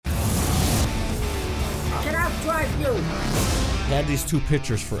drive-thru. Had these two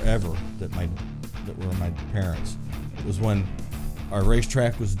pictures forever that were my parents. It was when our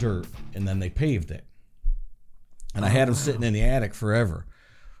racetrack was dirt and then they paved it. And I had them sitting in the attic forever.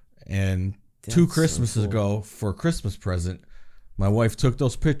 And That's 2 Christmases so cool. ago, for a Christmas present, my wife took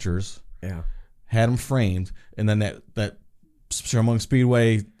those pictures, had them framed, and then that Sherman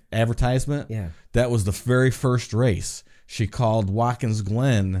Speedway advertisement, that was the very first race. She called Watkins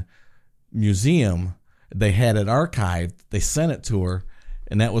Glen Museum. They had it archived. They sent it to her,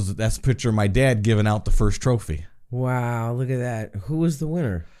 and that's a picture of my dad giving out the first trophy. Wow, look at that. Who was the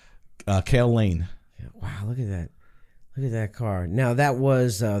winner? Cale Lane. Wow, look at that. Look at that car. Now, that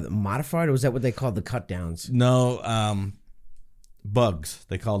was modified, or was that what they called the cut downs? No, bugs.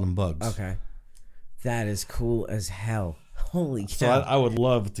 They called them bugs. Okay. That is cool as hell. Holy cow. So I would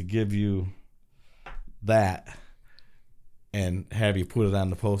love to give you that and have you put it on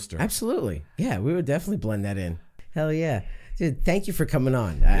the poster. Absolutely. Yeah, we would definitely blend that in. Hell yeah. Dude, thank you for coming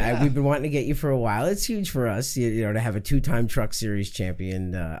on. Yeah. We've been wanting to get you for a while. It's huge for us, you know, to have a 2-time Truck Series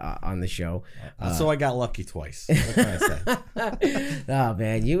champion on the show. So I got lucky twice. What can I say? Oh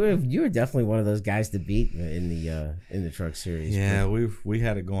man, you were definitely one of those guys to beat in the Truck Series. Yeah, we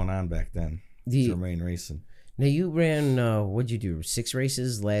had it going on back then. Germain Racing. Now you ran what'd you do? 6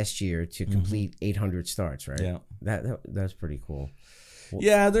 races last year to complete 800 starts, right? Yeah, that's pretty cool.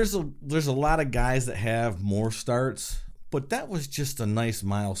 Yeah, there's a lot of guys that have more starts, but that was just a nice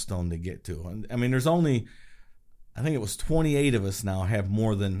milestone to get to. I mean, there's only, I think it was 28 of us now have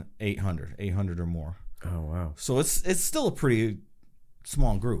more than 800 or more. Oh wow! So it's still a pretty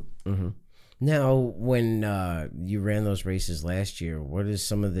small group. Mm-hmm. Now, when you ran those races last year, what is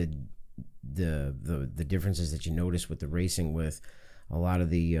some of the differences that you noticed with the racing with a lot of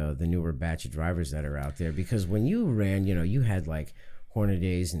the newer batch of drivers that are out there? Because when you ran, you know, you had like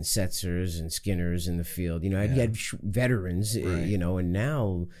Hornadays and Setzers and Skinners in the field. You know, you had veterans, right. You know, and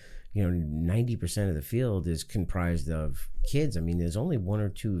now, you know, 90% of the field is comprised of kids. I mean, there's only 1 or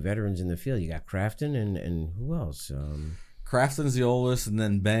 2 veterans in the field. You got Craftsman and who else? Craftsman's the oldest, and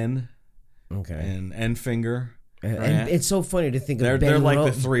then Ben. Okay. And Enfinger. And it's so funny to think of Ben they're like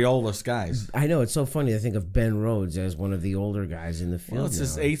Rhodes. the 3 oldest guys. I know, it's so funny to think of Ben Rhodes as one of the older guys in the field. Well, it's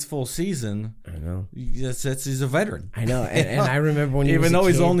his 8th full season. I know. He's a veteran. I know, and I remember when he was even though a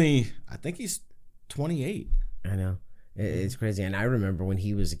he's kid, only, I think he's 28. I know. It's crazy, and I remember when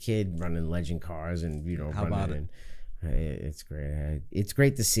he was a kid running legend cars, and you know, How about it? It's great. It's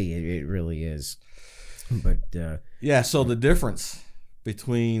great to see. It really is. But yeah, so the difference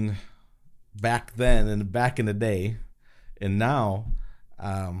between back then and back in the day and now,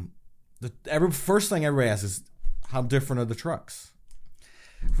 the first thing everybody asks is, how different are the trucks?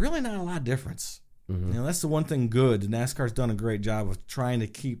 Really not a lot of difference. Mm-hmm. You know, that's the one thing good. NASCAR's done a great job of trying to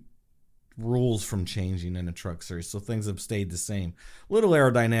keep rules from changing in the truck series, so things have stayed the same. Little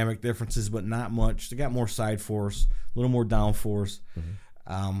aerodynamic differences, but not much. They got more side force, a little more down force.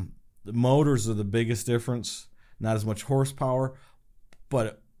 Mm-hmm. The motors are the biggest difference. Not as much horsepower,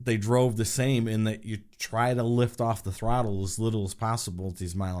 but they drove the same in that you try to lift off the throttle as little as possible at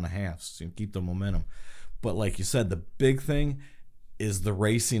these 1.5 miles so you keep the momentum. But like you said, the big thing is the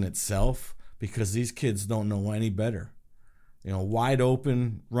racing itself, because these kids don't know any better. You know, wide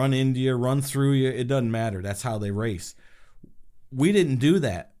open, run into you, run through you, it doesn't matter. That's how they race. We didn't do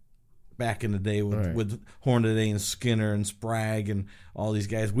that back in the day with Hornaday and Skinner and Sprague and all these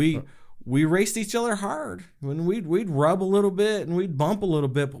guys. We raced each other hard. When we'd rub a little bit and we'd bump a little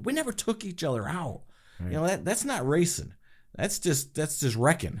bit, but we never took each other out. Right. You know, that's not racing. That's just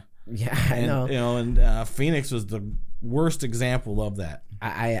wrecking. Yeah, I know. You know, and Phoenix was the worst example of that.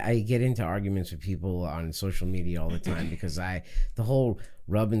 I get into arguments with people on social media all the time because the whole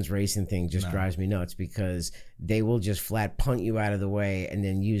Rubbins racing thing just drives me nuts, because they will just flat punt you out of the way and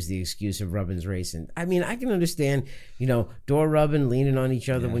then use the excuse of Rubbins racing. I mean, I can understand, you know, door rubbing, leaning on each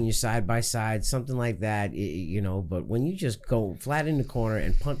other when you're side by side, something like that, you know, but when you just go flat in the corner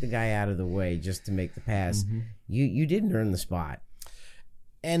and punt the guy out of the way just to make the pass, you didn't earn the spot.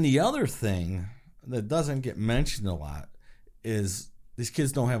 And the other thing that doesn't get mentioned a lot is these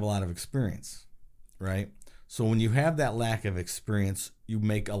kids don't have a lot of experience, right? So when you have that lack of experience, you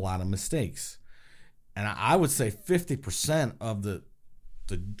make a lot of mistakes. And I would say 50% of the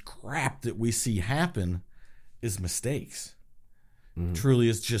crap that we see happen is mistakes. Truly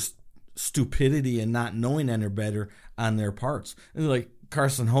is just stupidity and not knowing any better on their parts. And like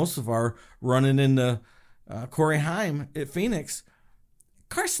Carson Hocevar running into Corey Haim at Phoenix.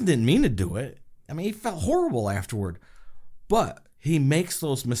 Carson didn't mean to do it. I mean, he felt horrible afterward. But he makes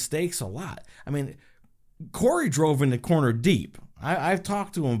those mistakes a lot. I mean, Corey drove in the corner deep. I've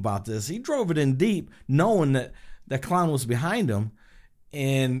talked to him about this. He drove it in deep, knowing that that clown was behind him,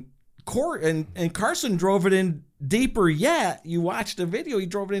 and Carson drove it in deeper yet. You watched the video; he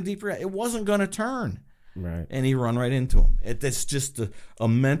drove it in deeper yet. It wasn't going to turn, right? And he run right into him. It's just a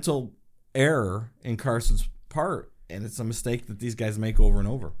mental error in Carson's part, and it's a mistake that these guys make over and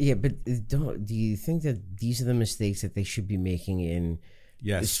over. Yeah, but do you think that these are the mistakes that they should be making in?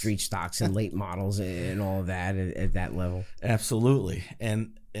 Yes. The street stocks and late models and all of that at that level? Absolutely.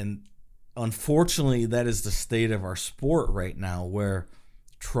 And unfortunately, that is the state of our sport right now, where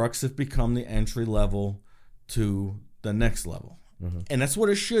trucks have become the entry level to the next level. Mm-hmm. And that's what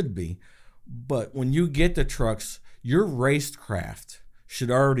it should be. But when you get the trucks, your racecraft should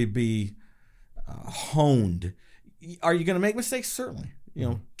already be honed. Are you going to make mistakes? Certainly. You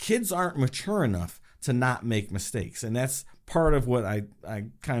know, kids aren't mature enough to not make mistakes. And that's part of what I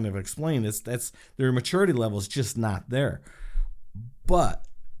kind of explained. That's their maturity level is just not there. But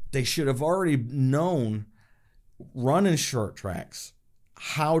they should have already known, running short tracks,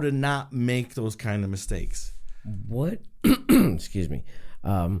 how to not make those kind of mistakes. What excuse me,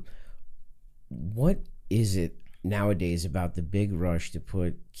 what is it nowadays about the big rush to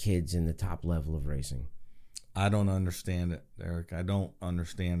put kids in the top level of racing? I don't understand it, Derek. I don't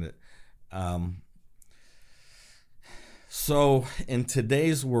understand it. So in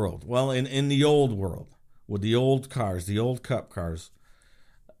today's world, well, in the old world, with the old cars, the old Cup cars,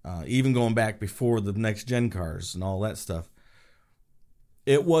 even going back before the next gen cars and all that stuff,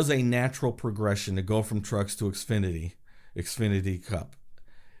 it was a natural progression to go from trucks to Xfinity Cup,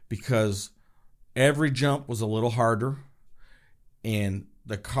 because every jump was a little harder, and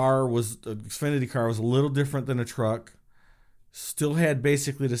the Xfinity car was a little different than a truck. Still had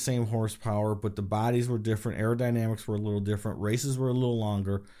basically the same horsepower, but the bodies were different. Aerodynamics were a little different. Races were a little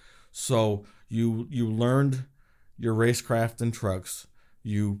longer. So you learned your racecraft in trucks.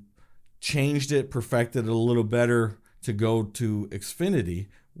 You changed it, perfected it a little better to go to Xfinity,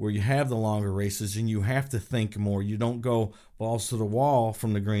 where you have the longer races and you have to think more. You don't go balls to the wall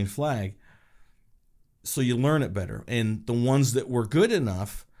from the green flag. So you learn it better. And the ones that were good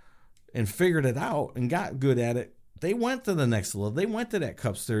enough and figured it out and got good at it, they went to the next level. They went to that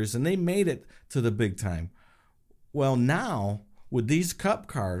Cup Series, and they made it to the big time. Well, now, with these Cup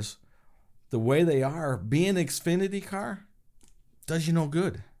cars, the way they are, being an Xfinity car does you no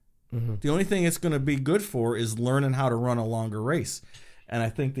good. Mm-hmm. The only thing it's going to be good for is learning how to run a longer race. And I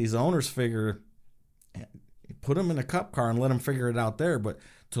think these owners figure, put them in a Cup car and let them figure it out there. But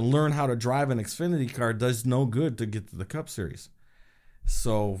to learn how to drive an Xfinity car does no good to get to the Cup Series.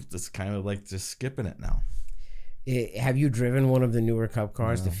 So it's kind of like just skipping it now. Have you driven one of the newer Cup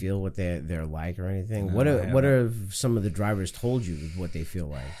cars to feel what they're like or anything? No, what have some of the drivers told you what they feel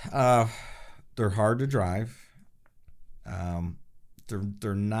like? They're hard to drive.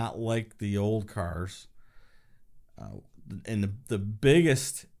 They're not like the old cars. And the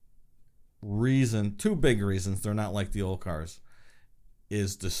biggest reason, two big reasons they're not like the old cars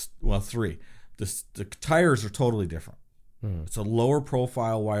is three. The tires are totally different. It's a lower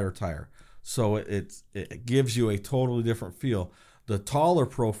profile, wider tire. So it gives you a totally different feel. The taller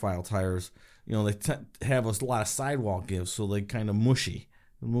profile tires, they have a lot of sidewall give, so they kind of mushy,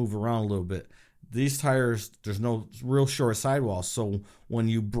 move around a little bit. These tires, there's no real short sidewalls, so when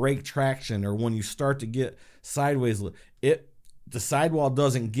you break traction or when you start to get sideways, the sidewall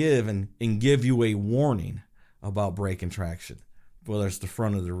doesn't give and give you a warning about breaking traction, whether it's the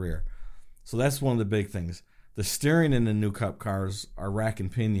front or the rear. So that's one of the big things. The steering in the new Cup cars are rack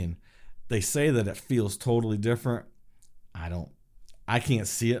and pinion. They say that it feels totally different. I can't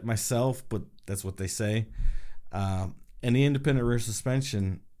see it myself, but that's what they say. And the independent rear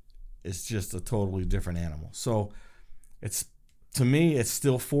suspension is just a totally different animal. So to me, it's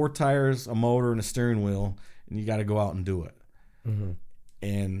still 4 tires, a motor, and a steering wheel, and you got to go out and do it. Mm-hmm.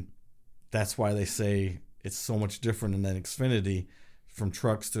 And that's why they say it's so much different. And then Xfinity, from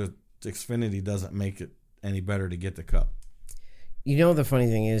trucks to Xfinity, doesn't make it any better to get the Cup. The funny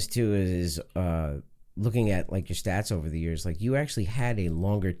thing is, too, is looking at, like, your stats over the years, like, you actually had a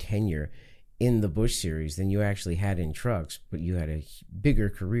longer tenure in the Busch Series than you actually had in trucks, but you had a bigger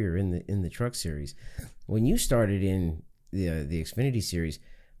career in the truck series. When you started in the Xfinity Series,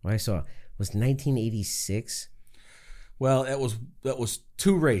 what I saw was 1986. Well, that was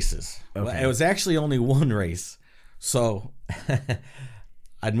 2 races. Okay. It was actually only 1 race. So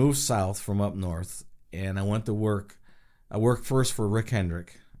I'd moved south from up north, and I went to work. I worked first for Rick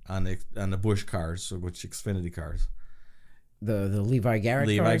Hendrick on the Busch cars, which Xfinity cars. The Levi Garrett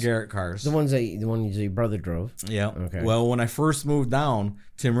cars? Levi Garrett cars. The ones your brother drove? Yeah. Okay. Well, when I first moved down,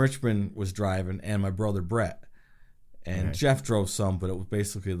 Tim Richmond was driving and my brother Brett. And Jeff drove some, but it was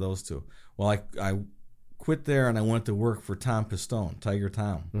basically those two. Well, I quit there and I went to work for Tom Pistone, Tiger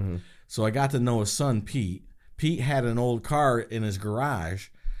Tom. Mm-hmm. So I got to know his son, Pete. Pete had an old car in his garage.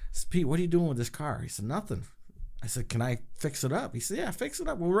 I said, Pete, what are you doing with this car? He said, nothing. I said, can I fix it up? He said, yeah, fix it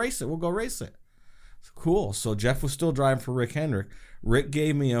up. We'll race it. We'll go race it. Said, cool. So Jeff was still driving for Rick Hendrick. Rick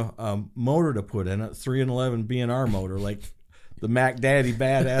gave me a motor to put in, a 311 B&R motor, like the Mac Daddy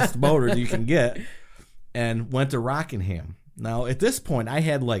badass motor that you can get, and went to Rockingham. Now, at this point, I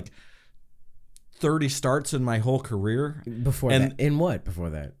had like 30 starts in my whole career. Before that? In what before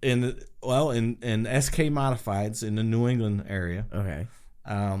that? In SK Modifieds in the New England area. Okay.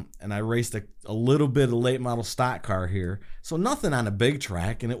 And I raced a little bit of late model stock car here. So nothing on a big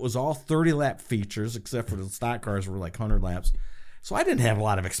track, and it was all 30-lap features, except for the stock cars were like 100 laps. So I didn't have a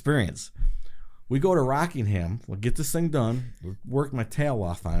lot of experience. We go to Rockingham. We'll get this thing done. Work my tail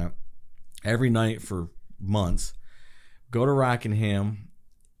off on it every night for months. Go to Rockingham,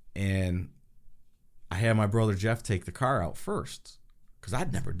 and I had my brother Jeff take the car out first because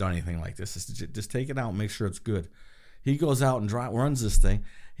I'd never done anything like this. Just take it out and make sure it's good. He goes out and runs this thing.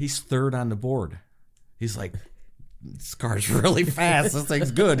 He's third on the board. He's like, this car's really fast. This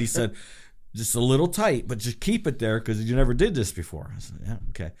thing's good. He said, just a little tight, but just keep it there because you never did this before. I said, yeah,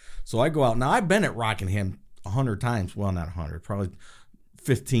 okay. So I go out. Now, I've been at Rockingham 100 times. Well, not 100, probably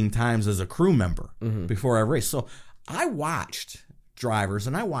 15 times as a crew member before I raced. So I watched drivers,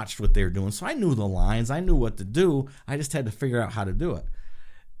 and I watched what they were doing. So I knew the lines. I knew what to do. I just had to figure out how to do it.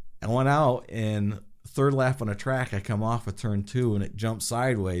 I went out, and third lap on a track, I come off of turn 2, and it jumped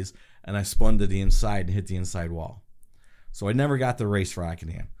sideways, and I spun to the inside and hit the inside wall. So I never got to race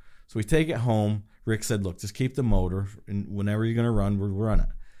Rockingham. So we take it home. Rick said, look, just keep the motor, and whenever you're going to run, we'll run it.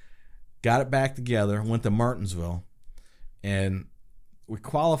 Got it back together, went to Martinsville, and we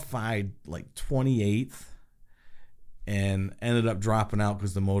qualified like 28th and ended up dropping out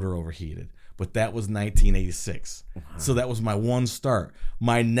because the motor overheated. But that was 1986. Wow. So that was my one start.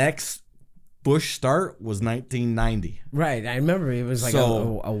 My next Busch start was 1990. Right. I remember it was like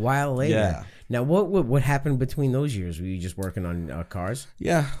a while later. Yeah. Now, what happened between those years? Were you just working on cars?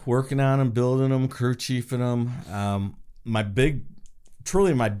 Yeah, working on them, building them, crew chiefing them. My big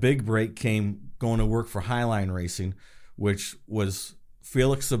break came going to work for Highline Racing, which was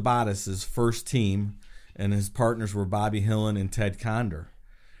Felix Sabatis' first team, and his partners were Bobby Hillen and Ted Condor.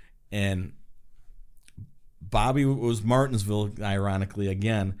 And Bobby was Martinsville, ironically,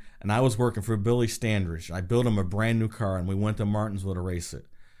 again, and I was working for Billy Standridge. I built him a brand new car, and we went to Martinsville to race it.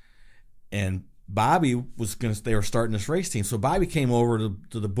 And Bobby they were starting this race team. So Bobby came over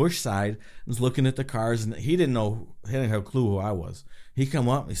to the Busch side and was looking at the cars, and he didn't have a clue who I was. He come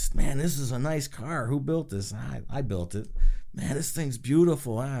up and he said, man, this is a nice car. Who built this? I built it. Man, this thing's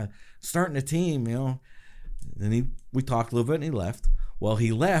beautiful. Starting a team, you know. And we talked a little bit, and he left. Well,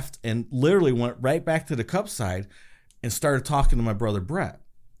 he left and literally went right back to the Cup side and started talking to my brother Brett.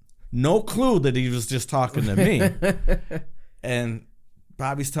 No clue that he was just talking to me. And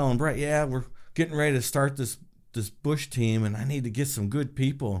Bobby's telling Brett, yeah, we're getting ready to start this Busch team, and I need to get some good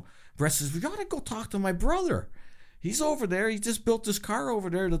people. Brett says, we got to go talk to my brother. He's over there. He just built this car over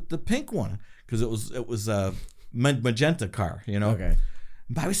there, the pink one, because it was a magenta car, you know. Okay.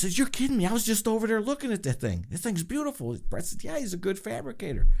 Bobby says, you're kidding me. I was just over there looking at that thing. This thing's beautiful. Brett said, yeah, he's a good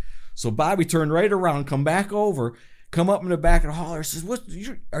fabricator. So Bobby turned right around, come back over, come up in the back of the hauler, says,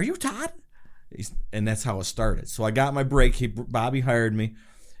 are you Todd? And that's how it started. So I got my break. Bobby hired me.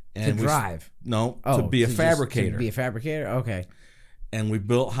 And to drive? To be a fabricator. To be a fabricator? Okay. And we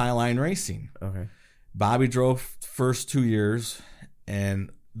built Highline Racing. Okay. Bobby drove the first 2 years, and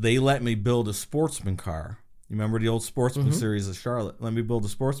they let me build a sportsman car. You remember the old Sportsman series at Charlotte? Let me build a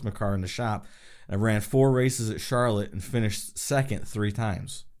sportsman car in the shop. I ran 4 races at Charlotte and finished second 3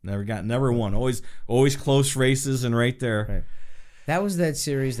 times. Never won. Always close races and right there. Right. That was that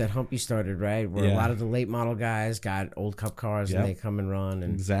series that Humpy started, right? Where a lot of the late model guys got old Cup cars and they come and run.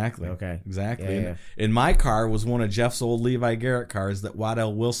 And exactly. Okay. Exactly. Yeah. And my car was one of Jeff's old Levi Garrett cars that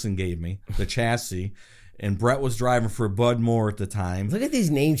Waddell Wilson gave me, the chassis. And Brett was driving for Bud Moore at the time. Look at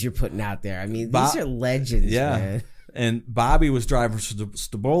these names you're putting out there. I mean, these are legends, man. And Bobby was driving for the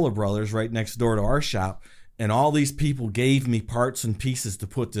Stabola Brothers right next door to our shop. And all these people gave me parts and pieces to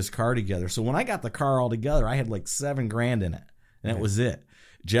put this car together. So when I got the car all together, I had like $7,000 in it. And that was it.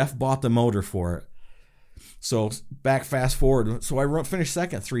 Jeff bought the motor for it. So fast forward. So I finished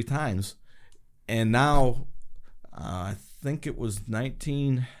second 3 times. And now, I think it was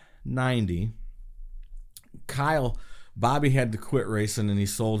 1990. Bobby had to quit racing, and he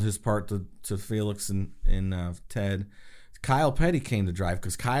sold his part to Felix and Ted. Kyle Petty came to drive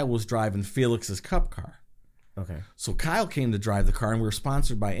because Kyle was driving Felix's Cup car. Okay. So Kyle came to drive the car, and we were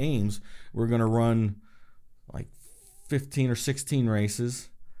sponsored by Ames. We're going to run like 15 or 16 races.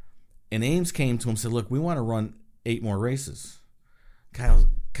 And Ames came to him and said, look, we want to run 8 more races.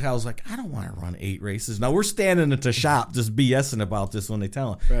 Kyle's like, I don't want to run 8 races. Now, we're standing at the shop just BSing about this when they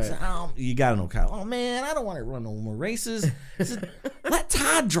tell him. Right. Said, you got to know Kyle. Oh, man, I don't want to run no more races. He said, let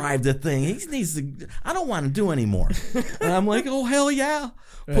Todd drive the thing. He needs to. I don't want to do any more. And I'm like, oh, hell yeah.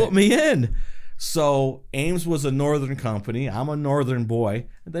 Right. Put me in. So Ames was a northern company. I'm a northern boy.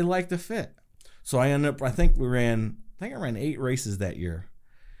 And they liked the fit. So I ended up, I think I ran 8 races that year.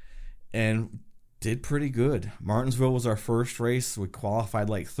 And did pretty good. Martinsville was our first race. We qualified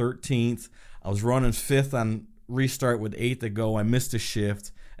like 13th. I was running 5th on restart with 8 to go. I missed a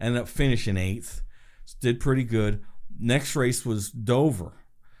shift. Ended up finishing 8th. Did pretty good. Next race was Dover.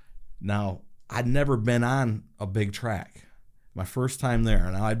 Now, I'd never been on a big track. My first time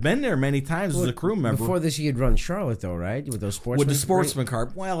there. Now, I'd been there many times as a crew member. Before this, you had run Charlotte, though, right? With those sportsmen? With the sportsman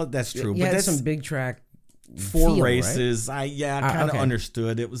car. Well, that's true. You but had that's some big track 4 races. Right? I kind of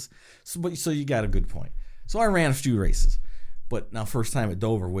understood. It was so you got a good point. So I ran a few races. But now first time at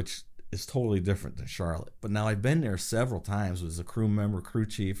Dover, which is totally different than Charlotte. But now I've been there several times as a crew member, crew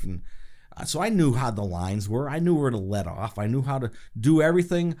chief, and so I knew how the lines were. I knew where to let off. I knew how to do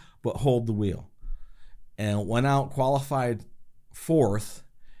everything but hold the wheel. And went out, qualified 4th,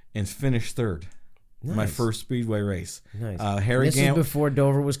 and finished 3rd. Nice. My first speedway race. Nice. Harry Gant is before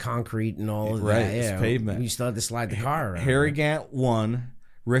Dover was concrete and all of right, that. It's pavement. You still had to slide the car around. Harry Gant won.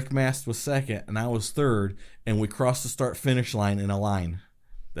 Rick Mast was 2nd, and I was 3rd. And we crossed the start-finish line in a line.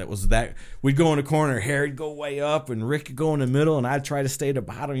 That was that. We'd go in the corner. Harry'd go way up, and Rick would go in the middle, and I'd try to stay at the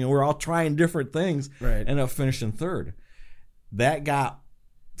bottom. You know, we're all trying different things. Right. Ended up finishing 3rd. That got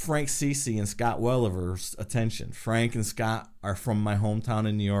Frank Cece and Scott Welliver's attention. Frank and Scott are from my hometown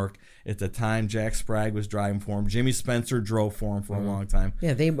in New York. At the time, Jack Sprague was driving for him. Jimmy Spencer drove for him for a long time.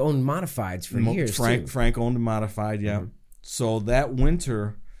 Yeah, they owned modifieds for years, too. Frank owned a modified, yeah. Mm-hmm. So that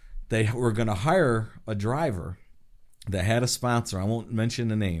winter, they were going to hire a driver that had a sponsor. I won't mention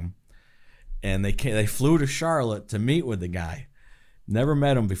the name. And they flew to Charlotte to meet with the guy. Never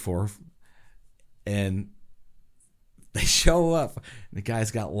met him before. And they show up. The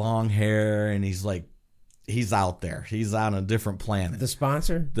guy's got long hair, and he's out there. He's on a different planet. The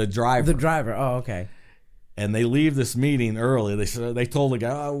sponsor? The driver. The driver. Oh, okay. And they leave this meeting early. They told the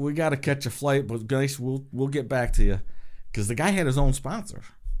guy, "Oh, we got to catch a flight, but guys, we'll get back to you," because the guy had his own sponsor.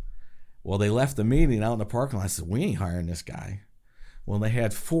 Well, they left the meeting out in the parking lot. I said, "We ain't hiring this guy." Well, they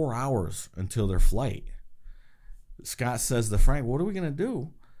had 4 hours until their flight. Scott says to Frank, "What are we gonna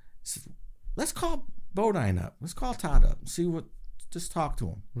do?" He said, "Let's call Bodine up. Let's call Todd up. Just talk to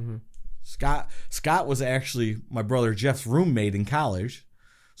him." Mm-hmm. Scott was actually my brother Jeff's roommate in college,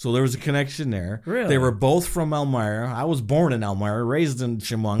 so there was a connection there. Really? They were both from Elmira. I was born in Elmira, raised in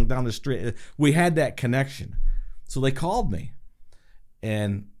Chemung, down the street. We had that connection. So they called me,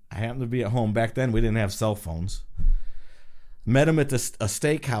 and I happened to be at home. Back then, we didn't have cell phones. Met him at a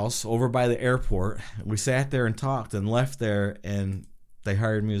steakhouse over by the airport. We sat there and talked and left there, and they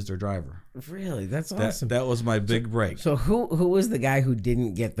hired me as their driver. Really? That's awesome. That was my big break. So who was the guy who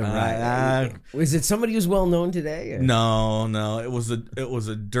didn't get the ride? Was it somebody who's well known today? Or? No. It was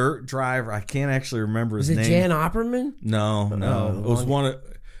a dirt driver. I can't actually remember his name. Was it Jan Opperman? No. It was one of.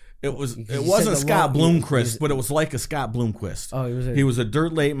 It wasn't Scott Bloomquist, but it was like a Scott Bloomquist. Oh, he was a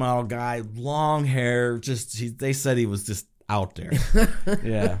dirt late model guy, long hair. They said he was just out there.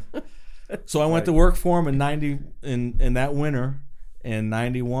 Yeah. So I went to work for him in that winter. In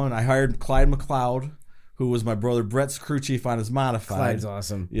 91, I hired Clyde McLeod, who was my brother Brett's crew chief on his modified. Clyde's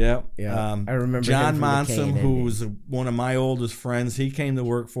awesome. Yeah. I remember John him from Monson, who was one of my oldest friends. He came to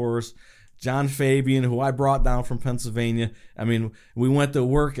work for us. John Fabian, who I brought down from Pennsylvania. I mean, we went to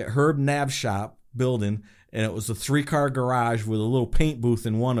work at Herb Nab's shop building, and it was a 3-car garage with a little paint booth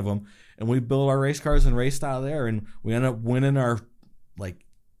in one of them. And we built our race cars and raced out of there, and we ended up winning our, it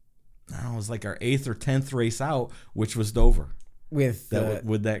was like our 8th or 10th race out, which was Dover. With that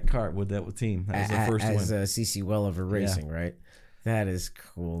team. That was the first win. As CC Welliver Racing, right? That is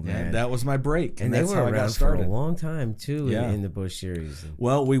cool, man. Yeah, that was my break. And that's how I got started. For a long time, too, in the Busch Series.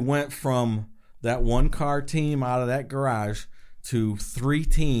 Well, we went from that 1-car team out of that garage to 3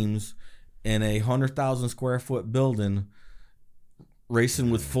 teams in a 100,000 square foot building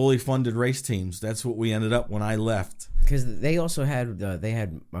racing with fully funded race teams. That's what we ended up when I left. Because they also had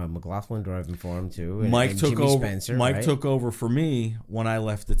McLaughlin driving for them too. Mike took Jimmy over. Spencer, Mike right? took over for me when I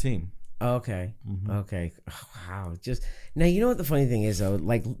left the team. Okay. Mm-hmm. Okay. Oh, wow. Just now, you know what the funny thing is though,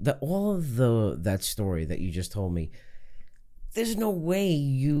 like all of that story that you just told me. there's no way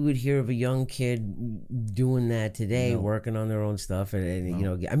you would hear of a young kid doing that today, working on their own stuff. And you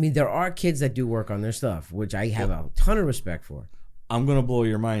know, I mean, there are kids that do work on their stuff, which I have a ton of respect for. I'm going to blow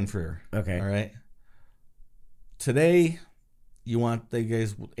your mind for her. Okay. All right. Today, you want the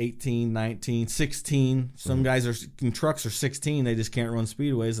guys 18, 19, 16. Some guys are in trucks are 16. They just can't run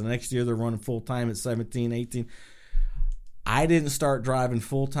speedways. And the next year, they're running full-time at 17, 18. I didn't start driving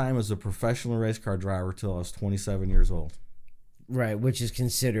full-time as a professional race car driver till I was 27 years old. Right, which is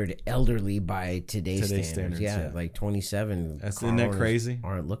considered elderly by today's standards. Yeah, like 27. Isn't that crazy?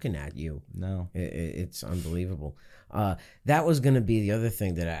 Aren't looking at you. No. It's unbelievable. That was going to be the other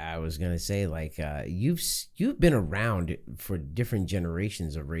thing that I was going to say. Like, you've been around for different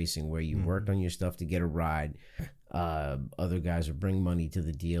generations of racing where you worked on your stuff to get a ride. Other guys would bring money to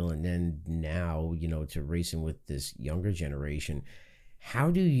the deal. And then now, you know, to racing with this younger generation. How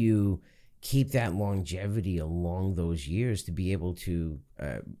do you keep that longevity along those years to be able to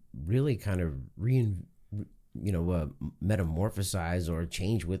really kind of metamorphosize or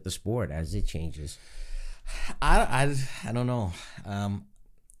change with the sport as it changes? I don't know.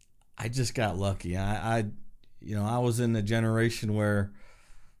 I just got lucky. I was in the generation where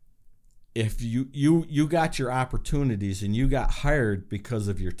if you got your opportunities and you got hired because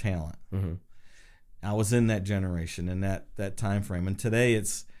of your talent. Mm-hmm. I was in that generation in that time frame, and today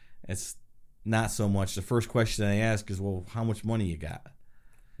it's not so much. The first question they ask is, well, how much money you got?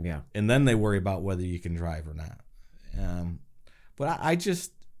 Yeah. And then they worry about whether you can drive or not. But I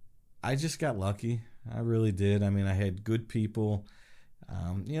just got lucky. I really did. I mean, I had good people.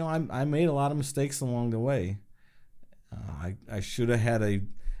 I made a lot of mistakes along the way. I should have had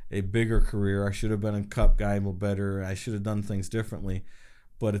a bigger career. I should have been a cup guy better. I should have done things differently.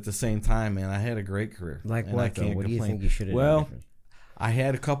 But at the same time, man, I had a great career. Like what, though? What do you think you should have done different? I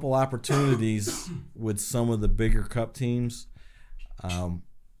had a couple opportunities with some of the bigger cup teams.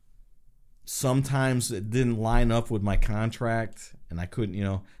 Sometimes it didn't line up with my contract, and I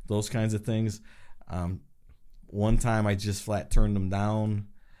couldn't, those kinds of things. One time I just flat turned them down,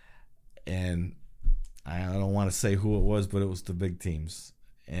 and I don't want to say who it was, but it was the big teams.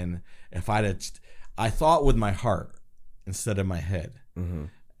 And if I thought with my heart instead of my head. Mm-hmm.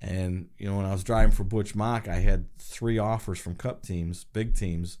 And, when I was driving for Butch Mock, I had 3 offers from cup teams, big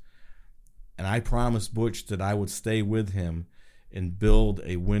teams. And I promised Butch that I would stay with him and build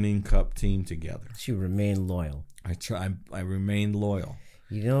a winning cup team together. So you remained loyal. I remained loyal.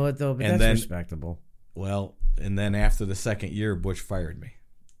 You know what, though? But that's respectable. Well, and then after the second year, Butch fired me.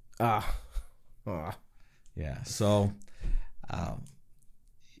 Yeah. So, I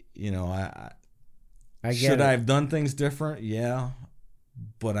should I have done things different? Yeah.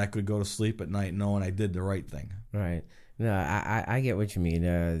 But I could go to sleep at night knowing I did the right thing. Right. No, I get what you mean.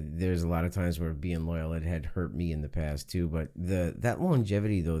 There's a lot of times where being loyal, it had hurt me in the past too. But that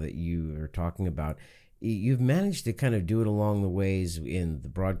longevity, though, that you are talking about, you've managed to kind of do it along the ways in the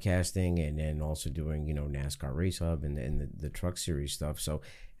broadcasting and also doing, NASCAR Race Hub and the Truck Series stuff. So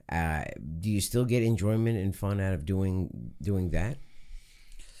do you still get enjoyment and fun out of doing that?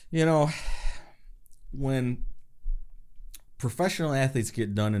 When professional athletes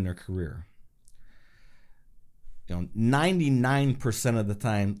get done in their career, 99% of the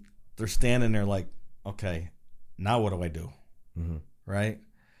time they're standing there like, okay, now what do I do? Mm-hmm. Right?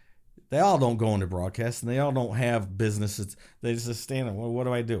 They all don't go into broadcast, and they all don't have businesses. They just stand there, well, what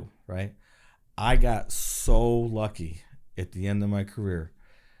do I do? Right? I got so lucky at the end of my career.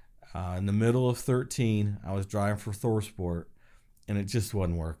 In the middle of 13, I was driving for ThorSport, and it just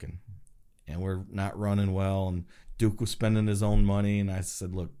wasn't working. And we're not running well, and Duke was spending his own money, and I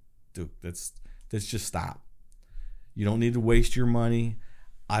said, look, Duke, let's just stop. You don't need to waste your money.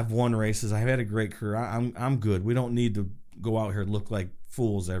 I've won races. I've had a great career. I'm good. We don't need to go out here and look like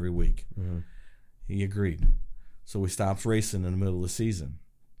fools every week. Mm-hmm. He agreed. So we stopped racing in the middle of the season.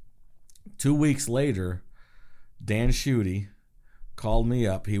 2 weeks later, Dan Schutte called me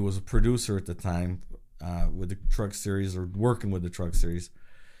up. He was a producer at the time with the Truck Series, or working with the Truck Series,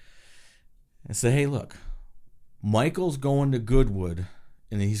 and said, hey, look, Michael's going to Goodwood,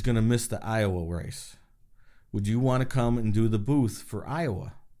 and he's going to miss the Iowa race. Would you want to come and do the booth for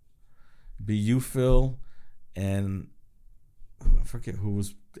Iowa? Be you, Phil, and I forget who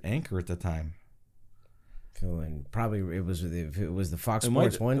was anchor at the time. Phil, and probably if it was the Fox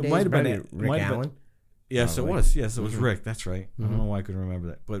Sports one day. It might have been Rick Allen. Yes, probably. It was. Yes, it was mm-hmm. Rick. That's right. Mm-hmm. I don't know why I couldn't remember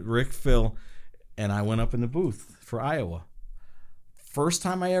that. But Rick, Phil, and I went up in the booth for Iowa. First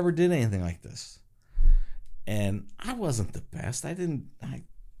time I ever did anything like this. And I wasn't the best. I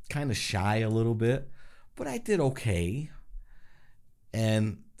kind of shy a little bit, but I did okay.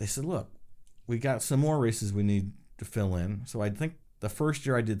 And they said, look, we got some more races we need to fill in. So I think the first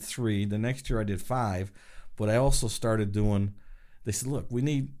year I did 3, the next year I did 5, but I also started doing. They said, "Look,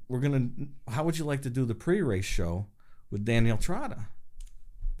 how would you like to do the pre-race show with Daniel Trotta?"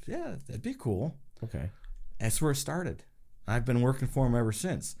 Yeah, that'd be cool. Okay. That's where it started. I've been working for him ever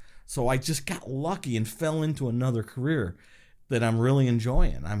since. So I just got lucky and fell into another career that I'm really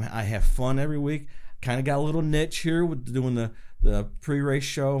enjoying. I have fun every week. Kind of got a little niche here with doing the pre-race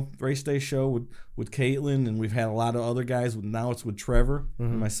show, race day show with Caitlin, and we've had a lot of other guys. Now it's with Trevor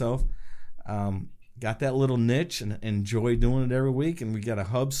and myself. Got that little niche and enjoy doing it every week. And we got a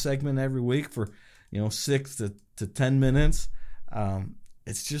hub segment every week for 6 to 10 minutes.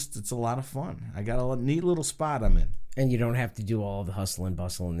 It's a lot of fun. I got a neat little spot I'm in. And you don't have to do all the hustle and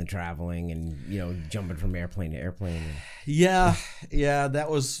bustle and the traveling and jumping from airplane to airplane. Yeah, that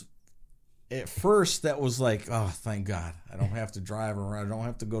was at first. That was like, oh, thank God, I don't have to drive around. I don't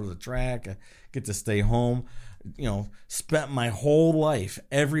have to go to the track. I get to stay home. Spent my whole life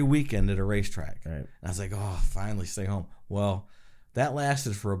every weekend at a racetrack. Right. And I was like, oh, finally stay home. Well, that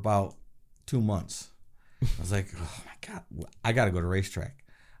lasted for about 2 months. I was like, oh my God, I got to go to racetrack.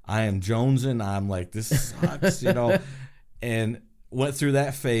 I am jonesing. I'm like, this sucks, and went through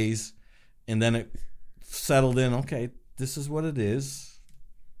that phase, and then it settled in. Okay, this is what it is.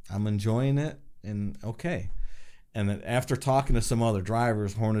 I'm enjoying it, and okay. And then after talking to some other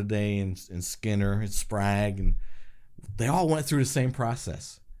drivers, Hornaday and Skinner and Sprague, and they all went through the same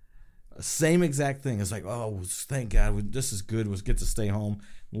process. Same exact thing. It's like, oh, thank God, this is good. Get to stay home.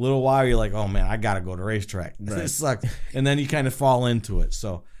 A little while, you're like, oh man, I got to go to racetrack. Right. It sucks. And then you kind of fall into it.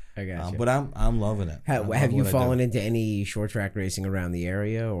 So, I got you. But I'm loving it. Have you fallen into any short track racing around the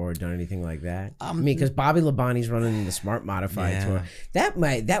area or done anything like that? Because Bobby Labonte's running the Smart Modified Tour.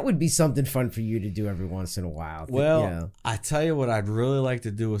 That would be something fun for you to do every once in a while. Well, I tell you what, I'd really like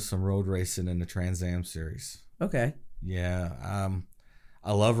to do is some road racing in the Trans Am series. Okay. Yeah.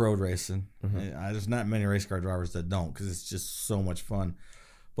 I love road racing. Mm-hmm. There's not many race car drivers that don't because it's just so much fun.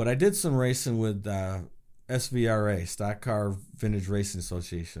 But I did some racing with SVRA, Stock Car Vintage Racing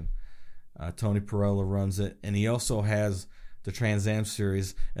Association. Tony Perella runs it, and he also has the Trans Am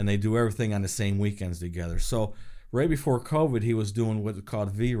series, and they do everything on the same weekends together. So right before COVID, he was doing what's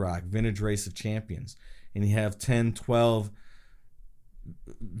called VROC, Vintage Race of Champions, and he have 10, 12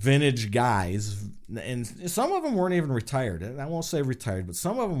 vintage guys, and some of them weren't even retired. And I won't say retired, but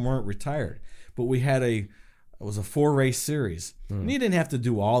some of them weren't retired. But we had it was a 4-race series. And you didn't have to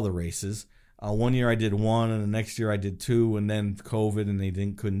do all the races. One year I did 1, and the next year I did 2, and then COVID, and they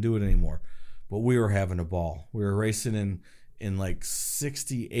couldn't do it anymore. But we were having a ball. We were racing in like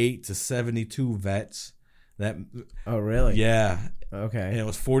 68 to 72 vets. Oh, really? Yeah. Okay. And it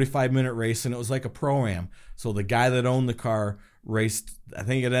was 45-minute race, and it was like a pro-am. So the guy that owned the car raced. I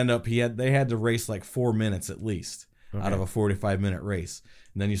think it ended up they had to race like 4 minutes at least out of a 45-minute race,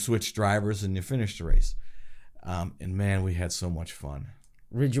 and then you switch drivers and you finish the race. And man, we had so much fun.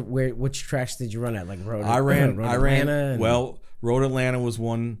 Which tracks did you run at? Like Road Atlanta? Road Atlanta was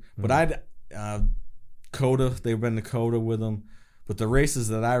one, but COTA. They've been to COTA with them. But the races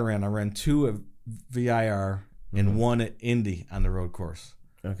that I ran 2 at VIR and 1 at Indy on the road course.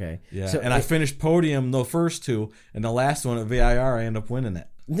 Okay. Yeah. So I finished podium the first 2, and the last one at VIR I ended up winning it.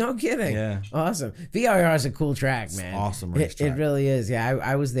 No kidding. Yeah. Awesome. VIR is a cool track, man. It's awesome racetrack. It really is. Yeah,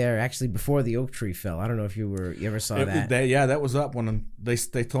 I was there actually before the oak tree fell. I don't know if you ever saw that. That was up when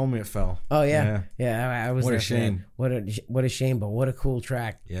they told me it fell. Oh yeah. Yeah, I was what there. A shame. What a shame, but what a cool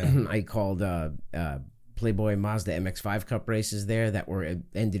track. Yeah. I called Playboy Mazda MX-5 Cup races there that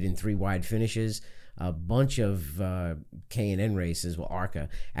ended in 3 wide finishes. A bunch of K&N races with ARCA.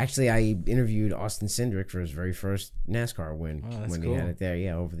 Actually, I interviewed Austin Cindric for his very first NASCAR win when he had it there.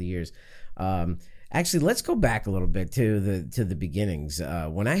 Yeah, over the years. Actually, let's go back a little bit to the beginnings.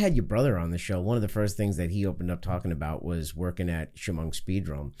 When I had your brother on the show, one of the first things that he opened up talking about was working at Chemung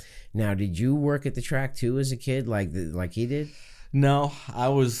Speedrome. Now, did you work at the track too as a kid, like he did? No, I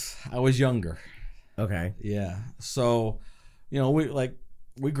was younger. Okay. Yeah. So,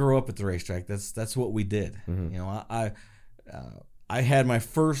 we grew up at the racetrack. That's what we did. Mm-hmm. I had my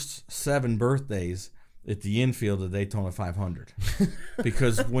first 7 birthdays at the infield of Daytona 500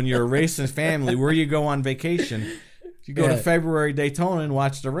 because when you're a racing family, where you go on vacation, you go to February Daytona and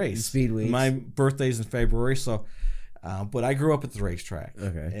watch the race. Speed weeks. My birthday's in February, so but I grew up at the racetrack.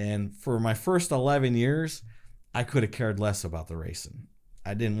 Okay. And for my first 11 years, I could have cared less about the racing.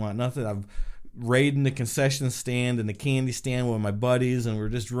 I didn't want nothing. I've raiding the concession stand and the candy stand with my buddies, and we're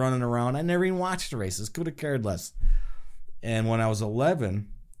just running around. I never even watched the races. Could have cared less. And when I was 11,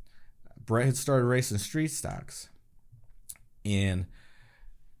 Brett had started racing street stocks, and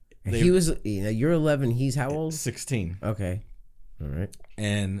He was, you're 11. He's how old? 16. Okay. All right.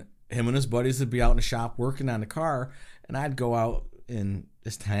 And him and his buddies would be out in the shop working on the car, and I'd go out and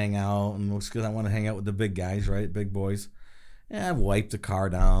just hang out, and because I want to hang out with the big guys, right, big boys. And I'd wipe the car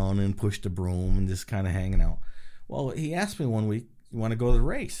down and push the broom and just kind of hanging out. Well, he asked me one week, "You want to go to the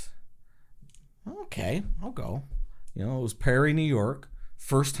race?" Okay, I'll go. It was Perry, New York.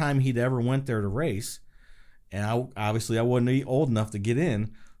 First time he'd ever went there to race, and I wasn't old enough to get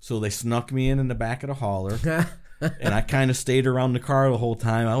in, so they snuck me in the back of the hauler. And I kind of stayed around the car the whole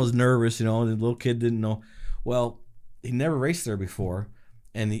time. I was nervous, the little kid didn't know. Well, he never raced there before,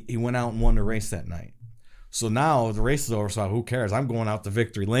 and he went out and won the race that night. So now the race is over, so who cares? I'm going out to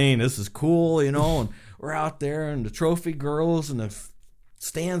victory lane. This is cool, and we're out there, and the trophy girls and the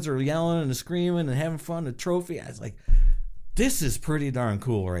stands are yelling and screaming and having fun. The trophy, I was like, this is pretty darn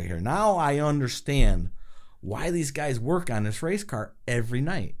cool right here. Now I understand why these guys work on this race car every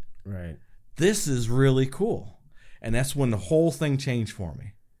night. Right. This is really cool. And that's when the whole thing changed for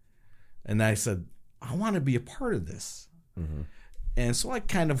me. And I said, I want to be a part of this. Mm-hmm. And so I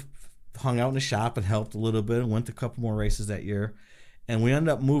kind of hung out in the shop and helped a little bit and went to a couple more races that year. And we ended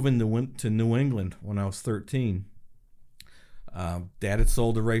up moving to New England when I was 13. Dad had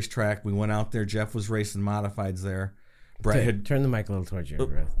sold a racetrack. We went out there. Jeff was racing modifieds there. Brett had turn the mic a little towards you.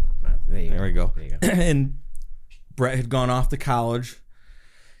 There we go. There you go. And Brett had gone off to college.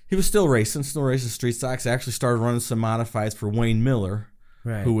 He was still racing street stocks. Actually started running some modifieds for Wayne Miller,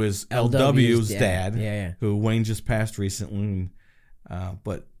 right, who is LW's dad, yeah. Who Wayne just passed recently.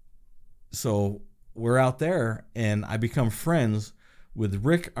 But so we're out there, and I become friends with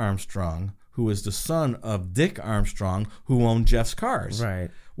Rick Armstrong, who is the son of Dick Armstrong, who owned Jeff's cars. Right.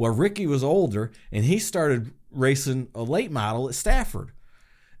 Well, Ricky was older, and he started racing a late model at Stafford.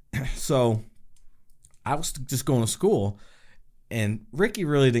 So I was just going to school, and Ricky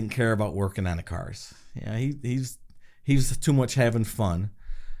really didn't care about working on the cars. He's too much having fun,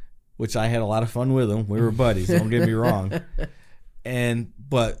 which I had a lot of fun with him. We were buddies, don't get me wrong.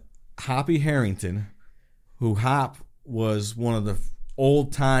 But Hoppy Harrington, who Hop was one of the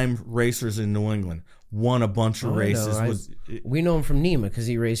old-time racers in New England, won a bunch of races. We know him from NEMA because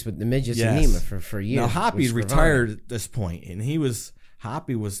he raced with the midgets in NEMA for years. Now, Hoppy retired at this point, and he was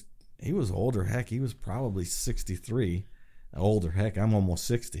older. Heck, he was probably 63. Older. Heck, I'm almost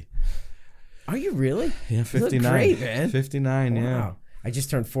 60. Are you really? Yeah, 59. You look great, man. 59, wow. Yeah. I just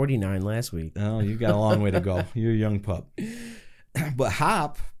turned 49 last week. Oh, you got a long way to go. You're a young pup. But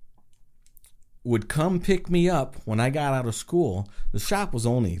Hop would come pick me up when I got out of school. The shop was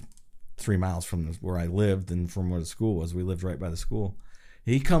only 3 miles from where I lived and from where the school was. We lived right by the school.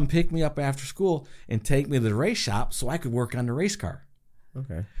 He'd come pick me up after school and take me to the race shop so I could work on the race car.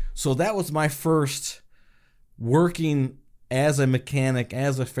 Okay. So that was my first working as a mechanic,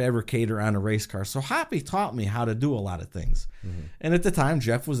 as a fabricator on a race car. So Hoppy taught me how to do a lot of things. Mm-hmm. And at the time,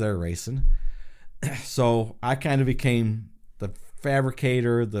 Jeff was there racing. So I kind of became the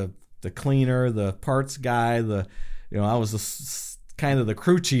fabricator, the cleaner, the parts guy, I was kind of the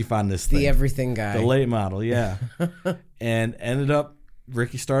crew chief on this thing. The everything guy. The late model, yeah. And ended up,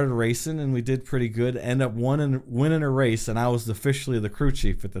 Ricky started racing, and we did pretty good. Ended up winning a race, and I was officially the crew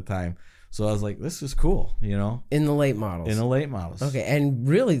chief at the time. So I was like, this is cool, In the late models. In the late models. Okay, and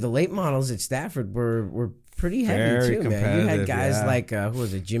really, the late models at Stafford were pretty heavy, very too, man. You had guys like, who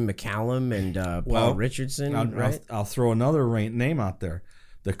was it, Jim McCallum and Paul Richardson, right? I'll throw another name out there.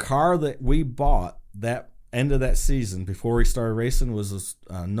 The car that we bought that end of that season before we started racing was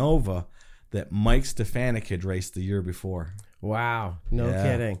a Nova that Mike Stefanik had raced the year before. Wow, no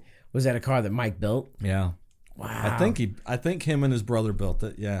kidding. Was that a car that Mike built? Yeah. Wow. I think him and his brother built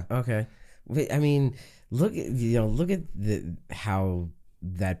it. Yeah. Okay. I mean, look at how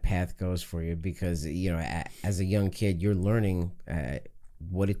that path goes for you, because as a young kid, you're learning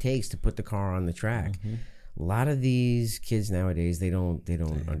what it takes to put the car on the track. Mm-hmm. A lot of these kids nowadays, they don't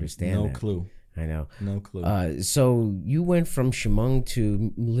understand. No that. Clue. I know. No clue. So you went from Chemung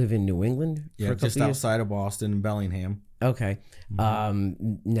to live in New England for a couple just years? outside of Boston, in Bellingham. Okay.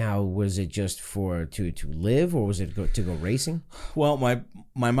 Mm-hmm. Now, was it just to live, or was it to go racing? Well,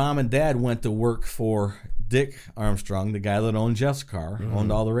 my mom and dad went to work for Dick Armstrong, the guy that owned Jeff's car,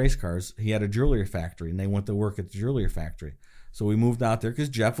 owned all the race cars. He had a jewelry factory, and they went to work at the jewelry factory. So we moved out there because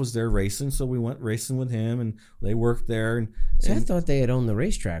Jeff was there racing, so we went racing with him, and they worked there. And I thought they had owned the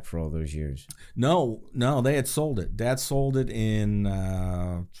racetrack for all those years. No, they had sold it. Dad sold it in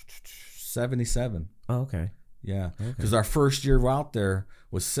 77. Oh, okay. Yeah, because our first year out there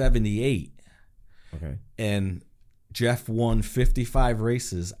was 78. Okay. And Jeff won 55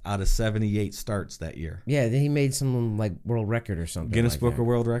 races out of 78 starts that year. Yeah, he made some like world record or something. Guinness like Book that. of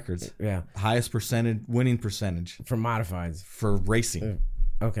World Records. Yeah. Highest winning percentage. For modifieds. For racing.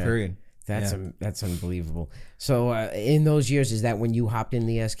 Okay. Period. That's unbelievable. So in those years, is that when you hopped in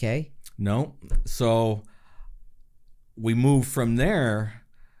the SK? No. So we moved from there.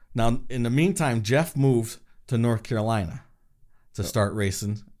 Now, in the meantime, Jeff moved to North Carolina to start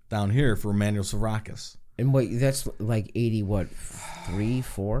racing down here for Emmanuel Savrakis. And what, that's like 80, what, 3,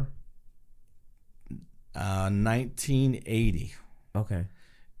 4? 1980. Okay.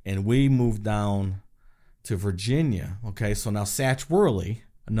 And we moved down to Virginia. Okay, so now Satch Worley,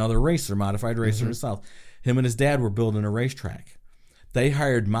 another racer, modified racer in the South, him and his dad were building a racetrack. They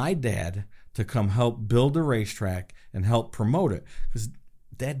hired my dad to come help build a racetrack and help promote it, because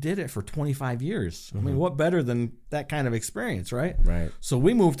Dad did it for 25 years. I mean, what better than that kind of experience, right? Right. So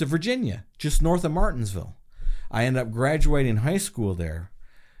we moved to Virginia, just north of Martinsville. I ended up graduating high school there.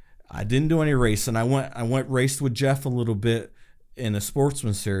 I didn't do any racing. I went raced with Jeff a little bit in a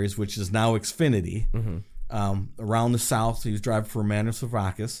Sportsman Series, which is now Xfinity, around the South. He was driving for Emmanuel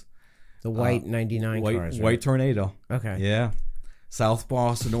Savrakis. The white 99 cars, right? White Tornado. Okay. Yeah. South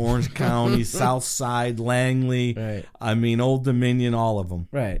Boston, Orange County, South Side, Langley. Right. I mean, Old Dominion, all of them.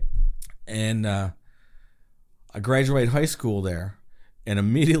 Right. And I graduated high school there and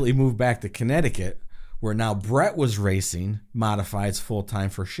immediately moved back to Connecticut, where now Brett was racing modifieds full-time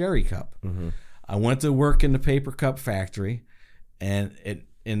for Sherry Cup. I went to work in the paper cup factory, and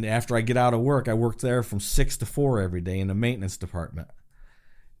after I get out of work, I worked there from 6 to 4 every day in the maintenance department.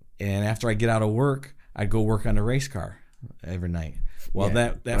 And after I get out of work, I'd go work on the race car every night. Well,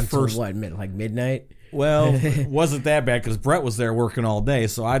 that Until first what, like midnight? Well, it wasn't that bad because Brett was there working all day,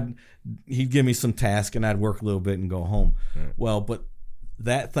 so he'd give me some task and I'd work a little bit and go home. Well, but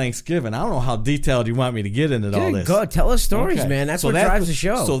that Thanksgiving, I don't know how detailed you want me to get into all this. Go tell us stories, Okay. man. That's what drives the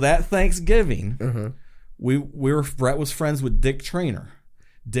show. So that Thanksgiving, Brett was friends with Dick Traynor.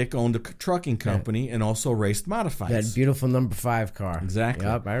 Dick owned a trucking company and also raced modifieds. That beautiful number 5 car. Exactly.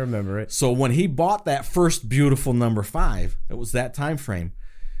 Yep, I remember it. So when he bought that first beautiful number 5, it was that time frame.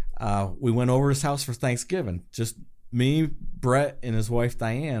 We went over to his house for Thanksgiving. Just me, Brett, and his wife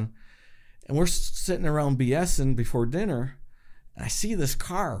Diane, and we're sitting around BSing before dinner. And I see this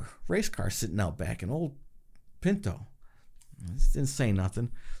race car, sitting out back, an old Pinto. I just didn't say nothing.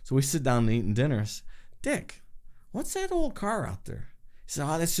 So we sit down and eating dinner. Dick, what's that old car out there? He said,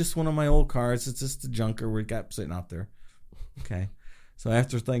 that's just one of my old cars. It's just a junker we got sitting out there. Okay. So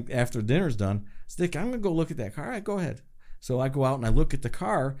after dinner's done, I said, Dick, I'm going to go look at that car. All right, go ahead. So I go out and I look at the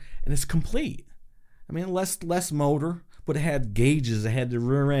car, and it's complete. I mean, less motor, but it had gauges. It had the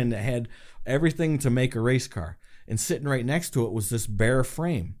rear end. It had everything to make a race car. And sitting right next to it was this bare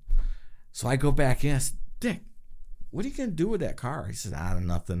frame. So I go back in. I said, Dick, what are you going to do with that car? He said, I don't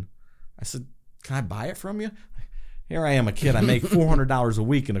know, nothing. I said, can I buy it from you? Here I am, a kid. I make $400 a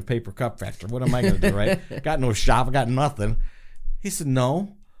week in a paper cup factory. What am I going to do, right? Got no shop. I got nothing. He said,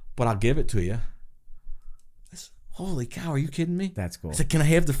 no, but I'll give it to you. I said, holy cow, are you kidding me? That's cool. I said, can I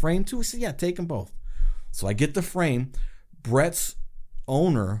have the frame too? He said, yeah, take them both. So I get the frame. Brett's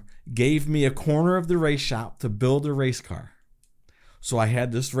owner gave me a corner of the race shop to build a race car. So I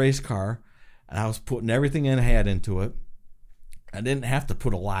had this race car, and I was putting everything I had into it. I didn't have to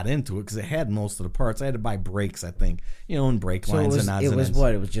put a lot into it because it had most of the parts. I had to buy brakes, I think, and brake lines and odds and ends.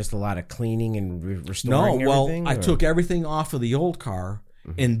 It was just a lot of cleaning and restoring everything? I took everything off of the old car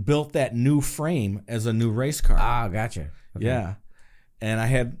and built that new frame as a new race car. Ah, gotcha. Okay. Yeah. And I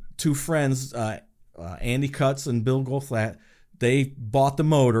had two friends, Andy Cutts and Bill Goldflat. They bought the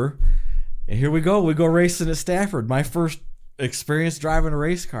motor, and here we go. We go racing at Stafford. My first experience driving a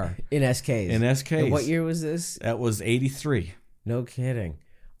race car. In SKs? In SKs. And what year was this? That was 83. No kidding.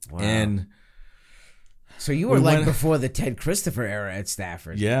 Wow. And so you were before the Ted Christopher era at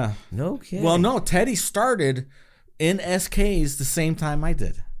Stafford. Yeah. No kidding. Well, no, Teddy started in SKs the same time I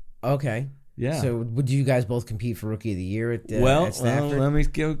did. Okay. Yeah. So would you guys both compete for Rookie of the Year at Stafford? Well, let me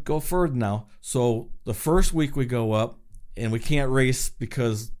go further now. So the first week we go up, and we can't race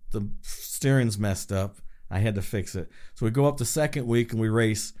because the steering's messed up. I had to fix it. So we go up the second week, and we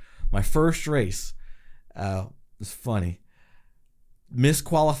race. My first race, it's funny. Missed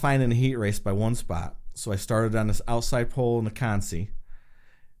qualifying in the heat race by one spot. So I started on this outside pole in the Consi.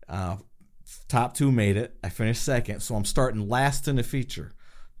 Top 2 made it. I finished second. So I'm starting last in the feature.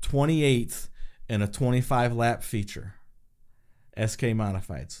 28th in a 25-lap feature. SK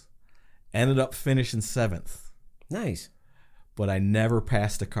Modifieds. Ended up finishing 7th. Nice. But I never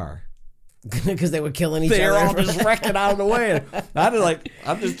passed a car. Because they were killing each other. They're all just wrecking out of the way.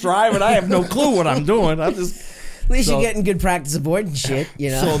 I'm just driving. I have no clue what I'm doing. least you're getting good practice avoiding shit,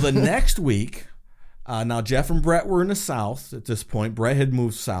 you know. So the next week, now Jeff and Brett were in the South at this point. Brett had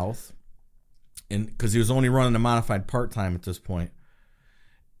moved south, and because he was only running a modified part-time at this point.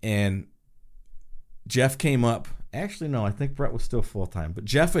 And Jeff came up. Actually, no, I think Brett was still full-time. But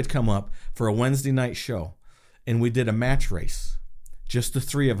Jeff had come up for a Wednesday night show, and we did a match race. Just the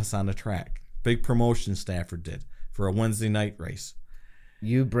three of us on the track. Big promotion Stafford did for a Wednesday night race.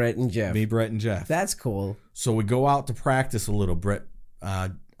 You, Brett, and Jeff. Me, Brett, and Jeff. That's cool. So we go out to practice a little. Brett,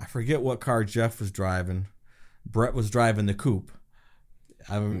 I forget what car Jeff was driving. Brett was driving the coupe.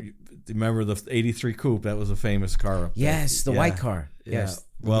 I remember the 83 coupe. That was a famous car up there. Yes, the white car. Yes.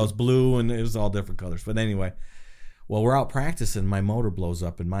 Yeah. Well, it was blue and it was all different colors. But anyway, well, we're out practicing. My motor blows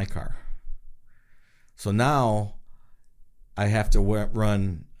up in my car. So now I have to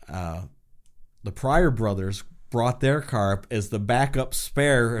run. The Pryor brothers brought their car up as the backup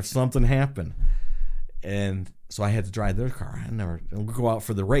spare if something happened. And so I had to drive their car. I never go out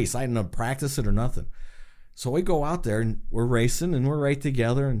for the race. I didn't practice it or nothing. So we go out there and we're racing and we're right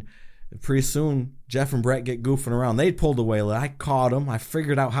together. And pretty soon Jeff and Brett get goofing around. They pulled away. I caught them. I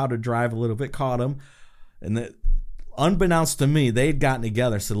figured out how to drive a little bit, caught them. And unbeknownst to me, they'd gotten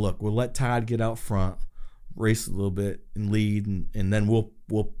together, said, look, we'll let Todd get out front, race a little bit and lead, and then we'll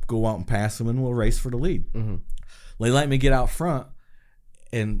go out and pass them and we'll race for the lead. Mm-hmm. They let me get out front,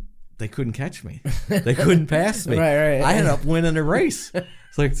 and they couldn't catch me. They couldn't pass me. Right. I ended up winning the race.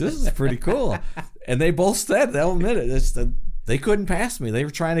 It's like, this is pretty cool. And they both said, they'll admit it, they couldn't pass me. They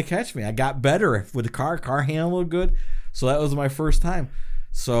were trying to catch me. I got better with the car. Car handled good. So that was my first time.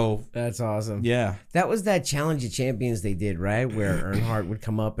 So that's awesome. Yeah. That was that Challenge of Champions they did, right? Where Earnhardt would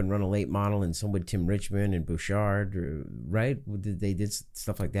come up and run a late model, and so would Tim Richmond and Bouchard, right? They did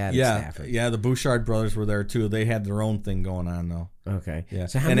stuff like that at Stafford. Yeah, the Bouchard brothers were there too. They had their own thing going on though. Okay. Yeah.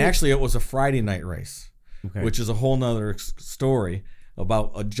 So actually it was a Friday night race, which is a whole nother story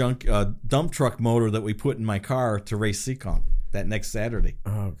about a dump truck motor that we put in my car to race Seekonk that next Saturday.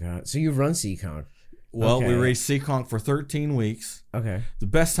 Oh God. So you run Seekonk. Well, we raced Seekonk for 13 weeks. Okay. The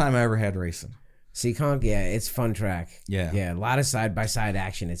best time I ever had racing. Seekonk, yeah, it's a fun track. Yeah. Yeah, a lot of side-by-side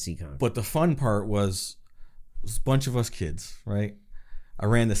action at Seekonk. But the fun part was a bunch of us kids, right? I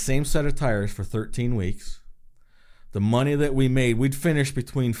ran the same set of tires for 13 weeks. The money that we made, we'd finish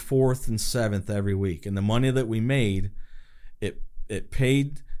between 4th and 7th every week. And the money that we made, it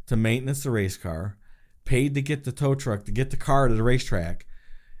paid to maintenance the race car, paid to get the tow truck, to get the car to the racetrack,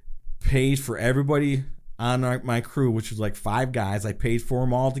 paid for everybody on my crew, which was like 5 guys. I paid for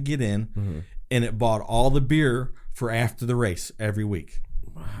them all to get in, and it bought all the beer for after the race every week.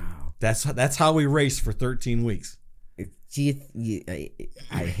 Wow, that's how we raced for 13 weeks. Do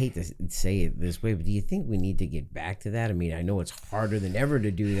I hate to say it this way, but do you think we need to get back to that? I mean, I know it's harder than ever to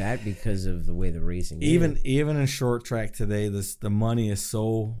do that because of the way the racing is. Even in short track today, the money is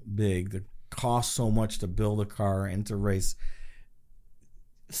so big, the cost so much to build a car and to race.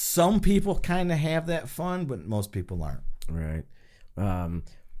 Some people kind of have that fun, but most people aren't. Right.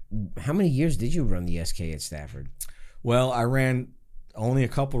 How many years did you run the SK at Stafford? Well, I ran only a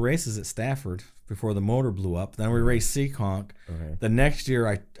couple races at Stafford before the motor blew up. Then we raced Seekonk. Okay. The next year,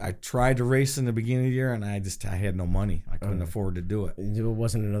 I tried to race in the beginning of the year, and I had no money. I couldn't afford to do it. There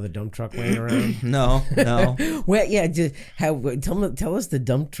wasn't another dump truck laying around? No. Well, yeah. Tell us the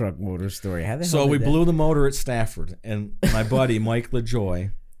dump truck motor story. How the hell So we blew the motor at Stafford, and my buddy Mike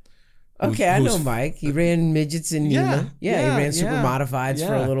LaJoy. Okay, I know Mike. He ran midgets in Yuma. Yeah, he ran super modifieds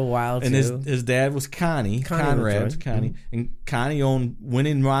for a little while too. And his dad was Connie. And Connie owned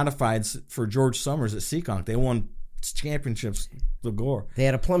winning modifieds for George Summers at Seekonk. They won championships with Gore. They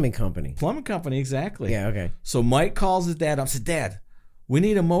had a plumbing company. Exactly. Yeah, okay. So Mike calls his dad up and said, Dad, we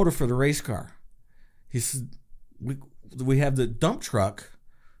need a motor for the race car. He said, we have the dump truck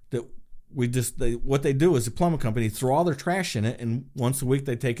that what they do is the plumbing company throw all their trash in it, and once a week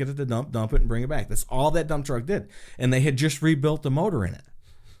they take it at the dump it, and bring it back. That's all that dump truck did. And they had just rebuilt the motor in it.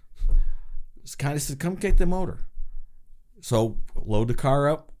 Just kind of said, come get the motor. So load the car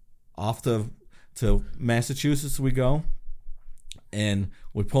up, off to Massachusetts we go, and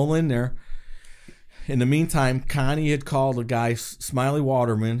we pull in there. In the meantime, Connie had called a guy, Smiley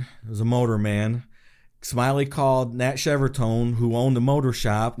Waterman, who's a motor man. Smiley called Nat Chevertone, who owned the motor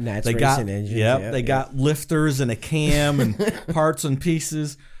shop. Nat's Racing Engines. They got lifters and a cam and parts and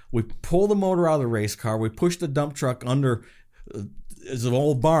pieces. We pull the motor out of the race car. We push the dump truck under. It's an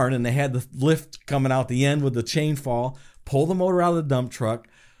old barn, and they had the lift coming out the end with the chain fall. Pull the motor out of the dump truck.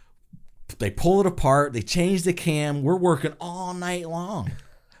 They pull it apart. They change the cam. We're working all night long.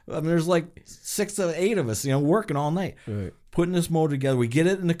 I mean, there's like 6 or 8 of us, working all night. Right. Putting this motor together. We get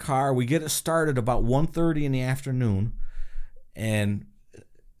it in the car. We get it started about 1:30 in the afternoon. And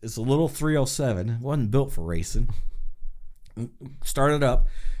it's a little 307. It wasn't built for racing. Started up.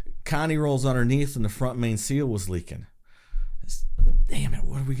 Connie rolls underneath and the front main seal was leaking. Damn it,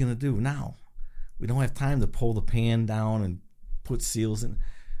 what are we going to do now? We don't have time to pull the pan down and put seals in.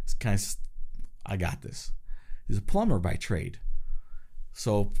 It's kind of, I got this. He's a plumber by trade.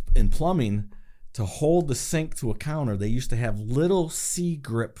 So in plumbing, to hold the sink to a counter, they used to have little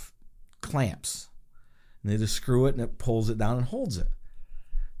C-grip clamps. And they just screw it and it pulls it down and holds it.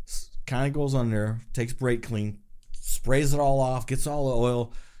 Kind of goes on there, takes brake clean, sprays it all off, gets all the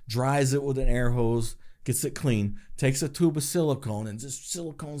oil, dries it with an air hose, gets it clean, takes a tube of silicone and just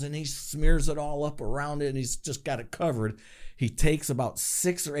silicones and he smears it all up around it and he's just got it covered. He takes about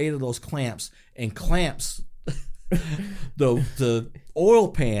 6 or 8 of those clamps and clamps the oil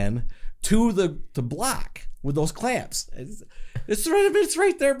pan to the block with those clamps. It's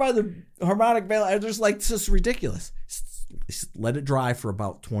right there by the harmonic valve. It's just like, it's just ridiculous. Let it dry for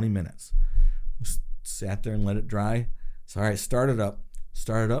about 20 minutes. Sat there and let it dry. So, all right, start it up.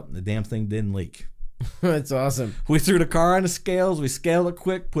 And the damn thing didn't leak. That's awesome. We threw the car on the scales. We scaled it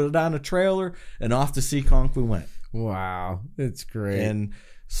quick, put it on the trailer, and off to Seekonk we went. Wow, that's great. And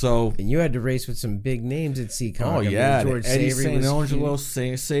you had to race with some big names at Seekonk. Oh, yeah. George Eddie Savory St. Angelo,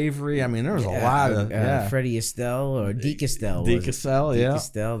 Savory. I mean, there was a lot of, Freddie Estelle or Deke Estelle. Deke Estelle, yeah. Deke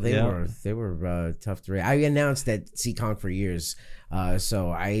Estelle, they were tough to race. I announced at Seekonk for years,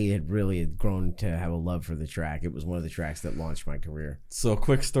 so I had really grown to have a love for the track. It was one of the tracks that launched my career. So,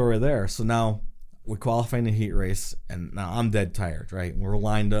 quick story there. So now we qualify in the heat race, and now I'm dead tired, right? We're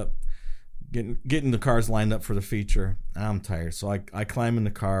lined up. Getting the cars lined up for the feature. I'm tired. So I climb in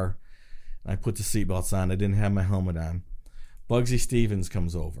the car. And I put the seatbelts on. I didn't have my helmet on. Bugsy Stevens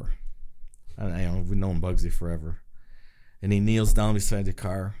comes over. We've known Bugsy forever. And he kneels down beside the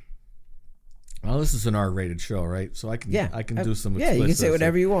car. Well, this is an R-rated show, right? So I can do some explicit. Yeah, you can say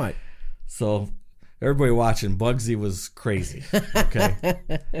whatever you want. So everybody watching, Bugsy was crazy. Okay.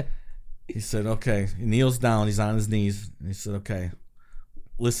 He said, okay. He kneels down. He's on his knees. And he said, okay.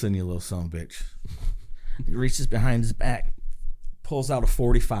 Listen, you little son of a bitch. He reaches behind his back, pulls out a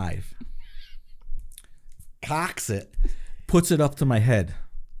 45, cocks it, puts it up to my head.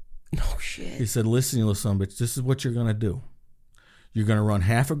 No shit. He said, listen, you little son of a bitch, this is what you're going to do. You're going to run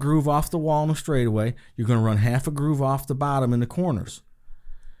half a groove off the wall in the straightaway. You're going to run half a groove off the bottom in the corners.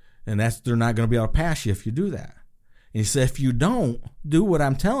 And they're not going to be able to pass you if you do that. And he said, if you don't do what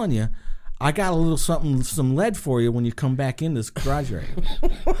I'm telling you, I got a little something, some lead for you when you come back in this garage area.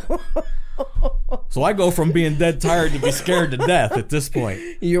 So I go from being dead tired to be scared to death at this point.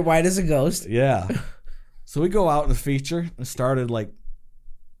 You're white as a ghost. Yeah. So we go out in the feature and started I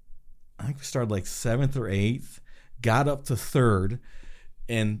think we started 7th or 8th, got up to 3rd,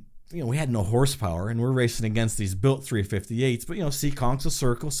 and we had no horsepower, and we're racing against these built 358s, but Seekonk's a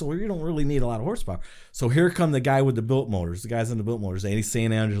circle, so we don't really need a lot of horsepower. So here come the guy with the built motors, the guys on the built motors, Eddie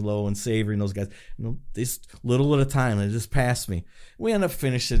St. Angelo and Savory and those guys. This little at a time, they just passed me. We end up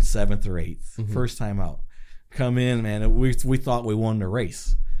finishing 7th or 8th, first time out. Come in, man, we thought we won the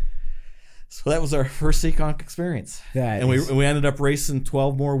race. So that was our first Seekonk experience. We ended up racing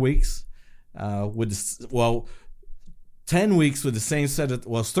 12 more weeks 10 weeks with the same set of,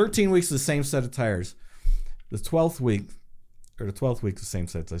 13 weeks with the same set of tires. The 12th week, the same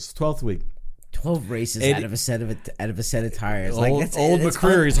set of tires. 12th week. 12 races out of a set of tires. Old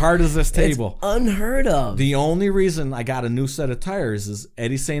McCreary, as hard as this table. It's unheard of. The only reason I got a new set of tires is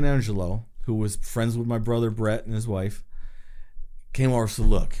Eddie St. Angelo, who was friends with my brother Brett and his wife, came over and said,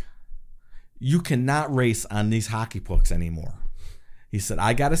 look, you cannot race on these hockey pucks anymore. He said,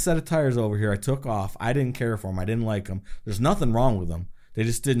 I got a set of tires over here I took off. I didn't care for them. I didn't like them. There's nothing wrong with them. They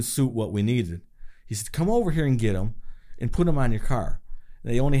just didn't suit what we needed. He said, come over here and get them and put them on your car.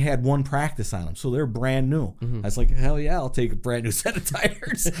 They only had one practice on them, so they're brand new. I was like, hell yeah, I'll take a brand new set of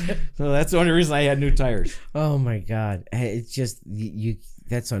tires. So that's the only reason I had new tires. Oh, my God. It's just,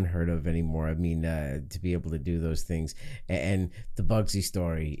 that's unheard of anymore. I mean, to be able to do those things. And the Bugsy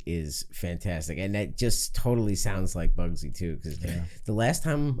story is fantastic. And that just totally sounds like Bugsy, too. Because the last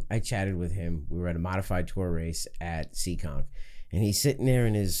time I chatted with him, we were at a modified tour race at Seekonk. And he's sitting there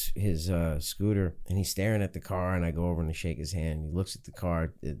in his scooter, and he's staring at the car, and I go over and shake his hand. He looks at the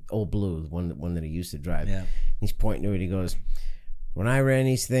car, the old blue, the one that he used to drive. Yeah. He's pointing to it. He goes, when I ran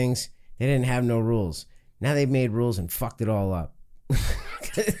these things, they didn't have no rules. Now they've made rules and fucked it all up.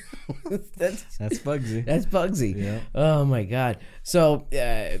 That's Bugsy. That's Bugsy. Yeah. Oh, my God. So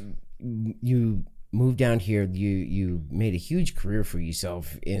you moved down here. You made a huge career for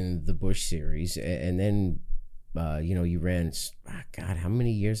yourself in the Busch Series, and then you ran. God, how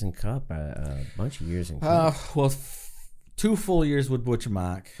many years in Cup? A bunch of years in Cup. 2 full years with Butch and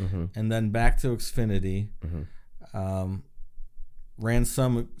Mock, and then back to Xfinity. Ran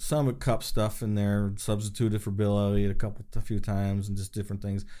some Cup stuff in there. Substituted for Bill Elliott a few times, and just different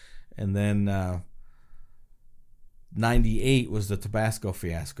things. And then 98 was the Tabasco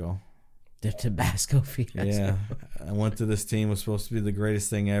fiasco. The Tabasco fiasco. Yeah, I went to this team. It was supposed to be the greatest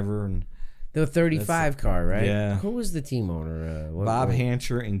thing ever, and the 35 car, right? Yeah. Who was the team owner? Bob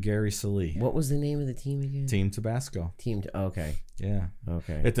Hancher and Gary Salee. What was the name of the team again? Team Tabasco. Okay. Yeah.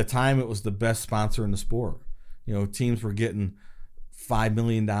 Okay. At the time, it was the best sponsor in the sport. Teams were getting $5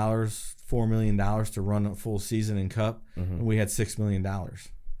 million, $4 million to run a full season in Cup, and we had $6 million.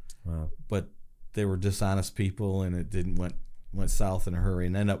 Wow. But they were dishonest people, and it went south in a hurry,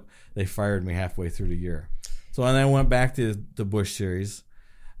 and they fired me halfway through the year. So and then I went back to the Busch Series,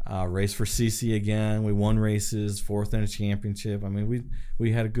 raced for CC again. We won races, 4th in a championship. I mean,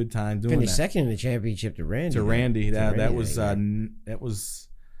 we had a good time doing that. Finished second in the championship to Randy. That was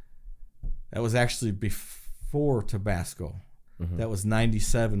actually before Tabasco. That was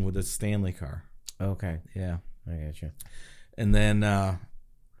 97 with a Stanley car. Okay. Yeah, I got you. And then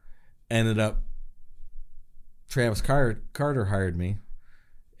ended up. Travis Carter hired me,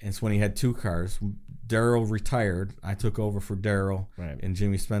 and it's when he had 2 cars. Darrell retired. I took over for Darrell, right. And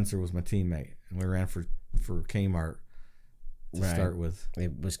Jimmy Spencer was my teammate, and we ran for Kmart to start with.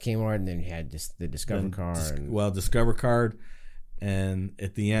 It was Kmart, and then you had the Discover car. Discover card, and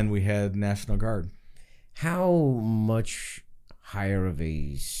at the end we had National Guard. How much higher of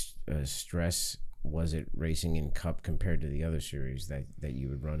a stress was it racing in Cup compared to the other series that you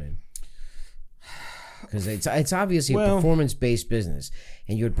would run in? Because it's obviously a performance-based business,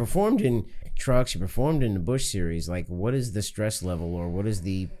 and you had performed in trucks, you performed in the Busch Series. Like, what is the stress level, or what is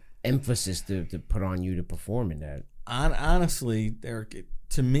the emphasis to put on you to perform in that? Honestly, Derek,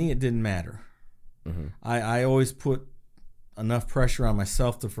 to me, it didn't matter. I always put enough pressure on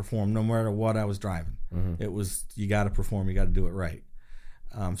myself to perform, no matter what I was driving. It was, you got to perform, you got to do it right.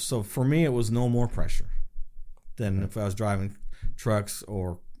 So for me, it was no more pressure than if I was driving trucks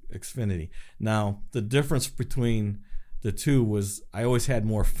or Xfinity. Now, the difference between the two was I always had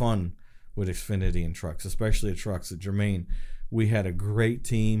more fun with Xfinity and trucks, especially at trucks. At Germain, we had a great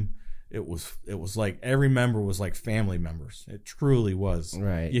team. It was like every member was like family members. It truly was.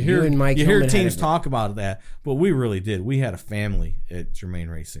 Right. You hear teams talk about that, but we really did. We had a family at Germain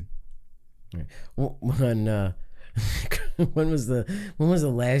Racing. Right. Well, when was the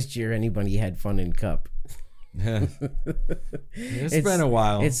last year anybody had fun in Cup? It's been a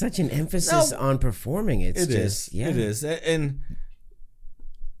while. It's such an emphasis on performing. It is. And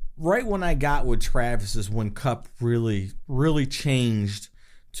right when I got with Travis is when Cup really, really changed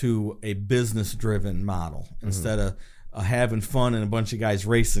to a business-driven model instead of a having fun and a bunch of guys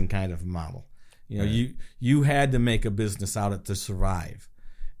racing kind of model. You had to make a business out of it to survive,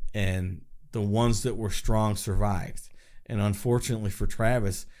 and the ones that were strong survived. And unfortunately for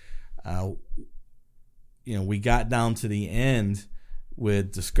Travis, we got down to the end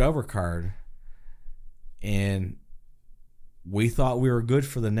with Discover Card, and we thought we were good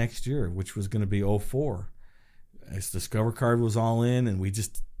for the next year, which was going to be 04. As Discover Card was all in, and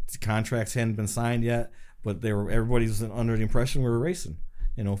the contracts hadn't been signed yet, but everybody was under the impression we were racing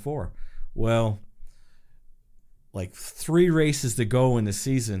in 04. Well, like 3 races to go in the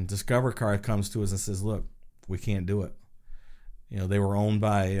season, Discover Card comes to us and says, "Look, we can't do it." They were owned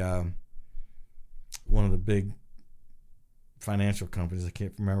by one of the big financial companies. I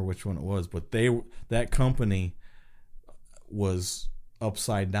can't remember which one it was, but that company was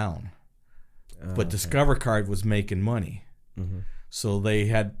upside down. But Discover Card was making money. So they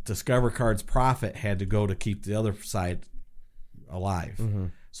had Discover Card's profit had to go to keep the other side alive.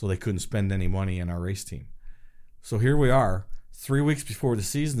 So they couldn't spend any money in our race team. So here we are, 3 weeks before the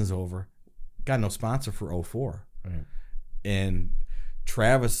season is over, got no sponsor for 04. Right. And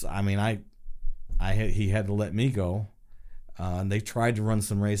Travis, he had to let me go. And they tried to run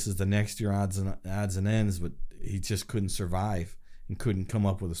some races the next year, odds and ends, but he just couldn't survive and couldn't come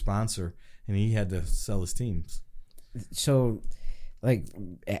up with a sponsor, and he had to sell his teams. So,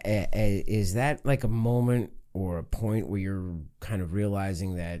 is that like a moment or a point where you're kind of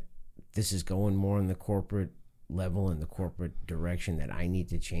realizing that this is going more in the corporate level, in the corporate direction, that I need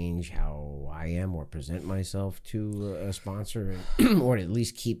to change how I am or present myself to a sponsor, or at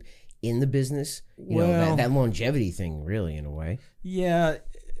least keep in the business? That longevity thing, really, in a way. Yeah.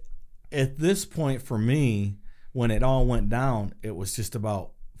 At this point, for me, when it all went down, it was just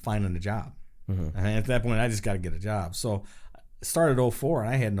about finding a job. And at that point, I just got to get a job. So I started 04,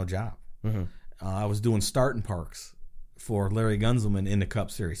 and I had no job. I was doing starting parks for Larry Gunzelman in the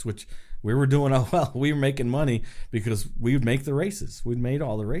Cup Series, which we were doing well. We were making money because we would make the races. We'd made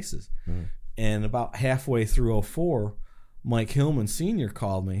all the races. And about halfway through 04, Mike Hillman Sr.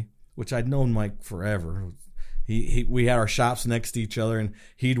 called me, which I'd known Mike forever. We had our shops next to each other, and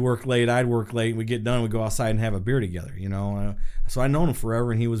he'd work late, I'd work late. We'd get done, we'd go outside and have a beer together, you know. So I'd known him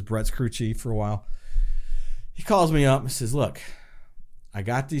forever, and he was Brett's crew chief for a while. He calls me up and says, look, I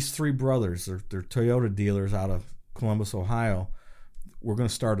got these 3 brothers. They're Toyota dealers out of Columbus, Ohio. We're going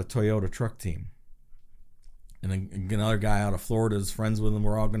to start a Toyota truck team. And then another guy out of Florida is friends with them.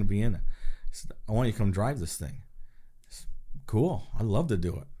 We're all going to be in it. I said, I want you to come drive this thing. I said, cool. I'd love to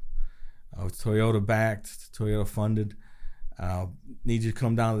do it. I was Toyota backed, Toyota funded. Need you to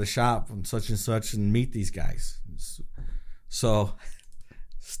come down to the shop and such and meet these guys. So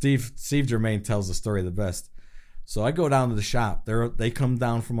Steve Germain tells the story the best. So I go down to the shop. They come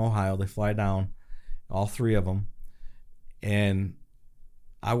down from Ohio. They fly down, all 3 of them. And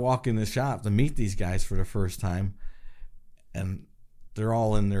I walk in the shop to meet these guys for the first time. And they're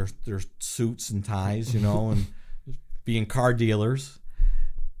all in their suits and ties, you know, and being car dealers.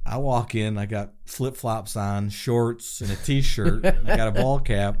 I walk in, I got flip-flops on, shorts, and a T-shirt. I got a ball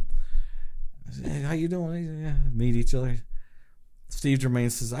cap. I said, hey, how you doing? Yeah, meet each other. Steve Germain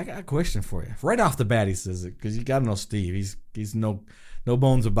says, I got a question for you. Right off the bat, he says it, because you got to know Steve. He's no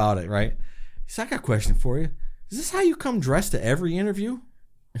bones about it, right? He said, I got a question for you. Is this how you come dressed to every interview?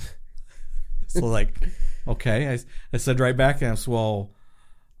 So, like, okay. I said right back to him, well,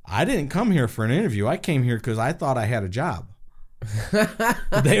 I didn't come here for an interview. I came here because I thought I had a job.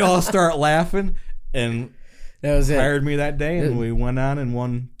 They all start laughing, and that was hired me that day, and we went on and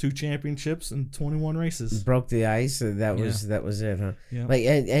won 2 championships and 21 races. Broke the ice. That was it, huh? Yeah. Like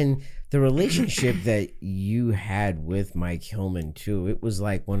and the relationship that you had with Mike Hillman too. It was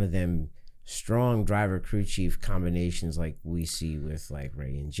like one of them strong driver crew chief combinations like we see with like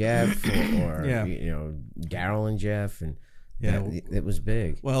Ray and Jeff, or you know, Darryl and Jeff, and it was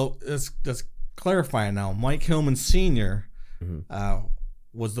big. Well, let's clarify now. Mike Hillman Sr.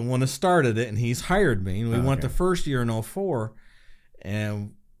 Was the one that started it, and he's hired me. And we went the first year in 04,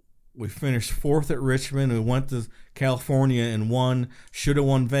 and we finished 4th at Richmond. We went to California and won. Should have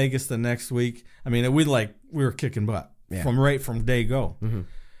won Vegas the next week. I mean, we were kicking butt from day go.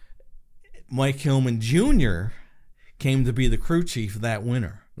 Mike Hillman Jr. came to be the crew chief that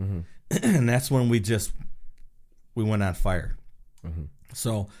winter, and that's when we went on fire.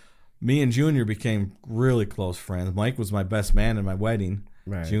 So me and Junior became really close friends. Mike was my best man in my wedding.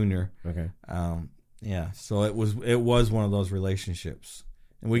 Right. Junior. Okay. So it was one of those relationships,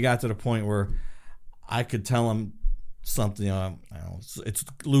 and we got to the point where I could tell him something. It's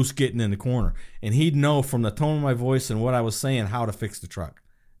loose getting in the corner, and he'd know from the tone of my voice and what I was saying how to fix the truck.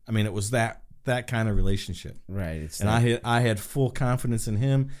 I mean, it was that kind of relationship. Right. I had full confidence in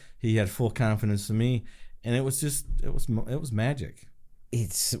him. He had full confidence in me, and it was magic.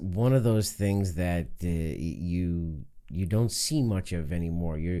 It's one of those things that you don't see much of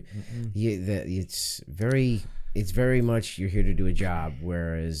anymore. It's very much you're here to do a job,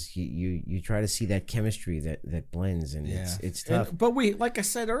 whereas you try to see that chemistry that blends, and it's tough. But like I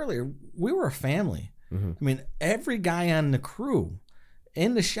said earlier, we were a family. I mean, every guy on the crew,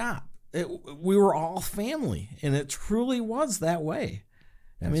 in the shop, we were all family, and it truly was that way.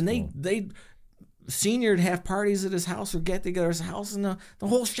 That's cool. they Senior would have parties at his house or get-together at his house, and the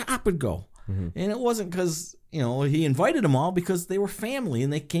whole shop would go. And it wasn't because he invited them all, because they were family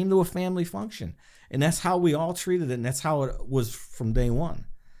and they came to a family function, and that's how we all treated it, and that's how it was from day one.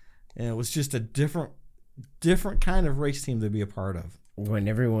 And it was just a different kind of race team to be a part of. When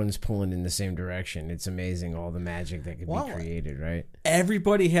everyone's pulling in the same direction, it's amazing all the magic that could be created, right?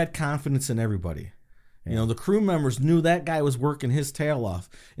 Everybody had confidence in everybody. Yeah. The crew members knew that guy was working his tail off,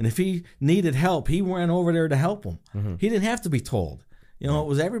 and if he needed help, he went over there to help him. He didn't have to be told. It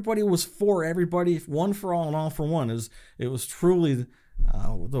was everybody was for everybody, one for all and all for one. It was truly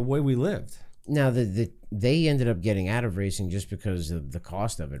the way we lived. Now, they ended up getting out of racing just because of the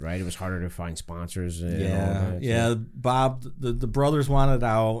cost of it, right? It was harder to find sponsors. Bob, the brothers wanted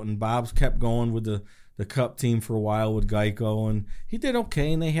out, and Bob's kept going with the Cup team for a while with Geico, and he did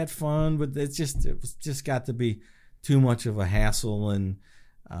okay, and they had fun, but it was just got to be too much of a hassle, and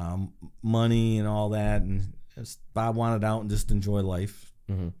money and all that, and Bob wanted out and just enjoy life.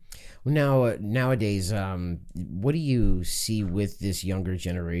 Well, now nowadays, what do you see with this younger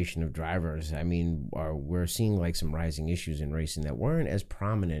generation of drivers? I mean, we're seeing like some rising issues in racing that weren't as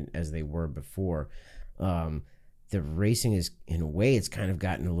prominent as they were before. the racing is, in a way, it's kind of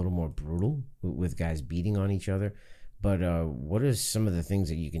gotten a little more brutal with guys beating on each other. But what are some of the things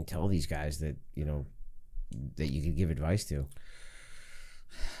that you can tell these guys that, that you could give advice to?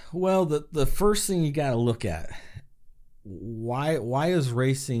 Well, the first thing you got to look at, why is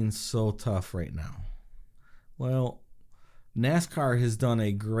racing so tough right now? Well, NASCAR has done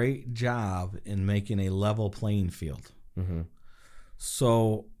a great job in making a level playing field. Mm-hmm.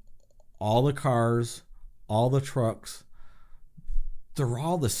 So all the cars, all the trucks, they're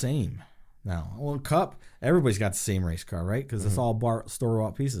all the same now. Well, Cup, everybody's got the same race car, right? Because it's all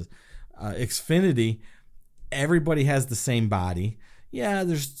store-bought pieces. Xfinity, everybody has the same body. Yeah,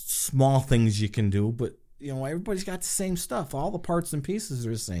 there's small things you can do, but everybody's got the same stuff. All the parts and pieces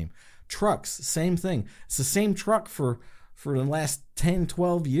are the same. Trucks, same thing. It's the same truck for the last 10,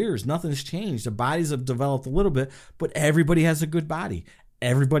 12 years. Nothing's changed. The bodies have developed a little bit, but everybody has a good body.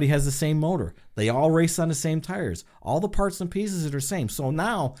 Everybody has the same motor. They all race on the same tires. All the parts and pieces are the same. So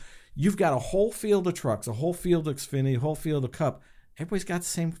now you've got a whole field of trucks, a whole field of Xfinity, a whole field of Cup. Everybody's got the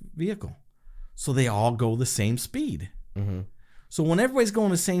same vehicle. So they all go the same speed. Mm-hmm. So when everybody's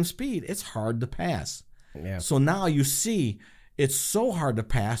going the same speed, it's hard to pass. Yeah. So now you see it's so hard to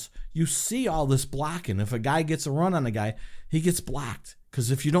pass. You see all this blocking. If a guy gets a run on a guy, he gets blocked.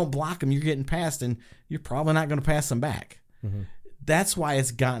 Because if you don't block him, you're getting passed, and you're probably not going to pass him back. Mm-hmm. That's why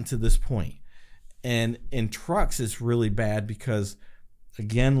it's gotten to this point. And in trucks, it's really bad because,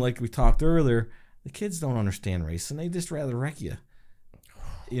 again, like we talked earlier, the kids don't understand racing. They just rather wreck you.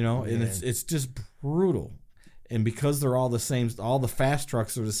 And it's just brutal. And because they're all the same, all the fast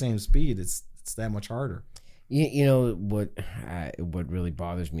trucks are the same speed, it's that much harder. What really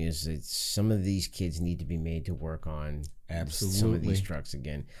bothers me is that some of these kids need to be made to work on some of these trucks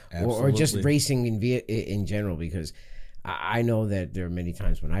again, or just racing in general. Because I know that there are many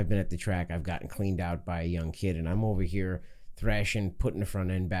times when I've been at the track, I've gotten cleaned out by a young kid, and I'm over here thrashing, putting the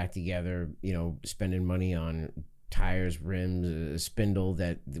front end back together, spending money on tires, rims, a spindle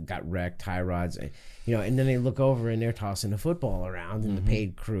that got wrecked, tie rods, and then they look over and they're tossing the football around, and the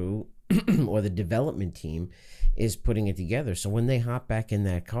paid crew or the development team is putting it together. So when they hop back in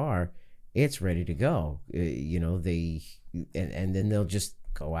that car, it's ready to go. And then they'll just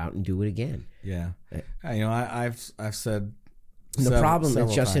go out and do it again. Yeah. I've said the problem,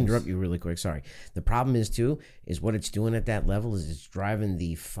 and just interrupt you really quick, sorry. The problem is what it's doing at that level is it's driving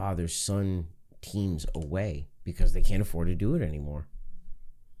the father-son teams away because they can't afford to do it anymore.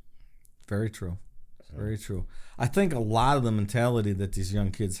 Very true. Very true. I think a lot of the mentality that these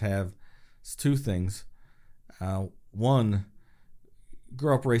young kids have is two things. One,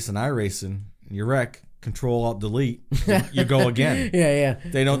 grow up racing, iRacing, you wreck, Control Alt Delete, you go again. Yeah.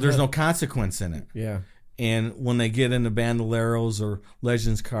 There's no consequence in it. Yeah. And when they get into Bandoleros or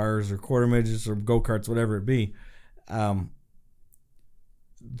Legends cars or quarter midgets or go-karts, whatever it be,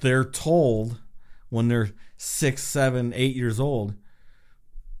 they're told when they're 6, 7, 8 years old,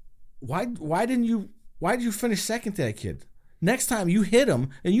 why did you finish second to that kid? Next time you hit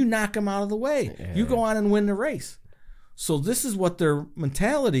him and you knock him out of the way. Yeah. You go on and win the race. So this is what their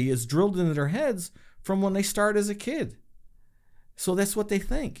mentality is drilled into their heads from when they start as a kid. So that's what they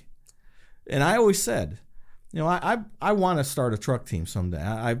think. And I always said, I want to start a truck team someday.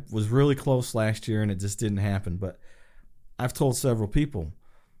 I was really close last year and it just didn't happen. But I've told several people,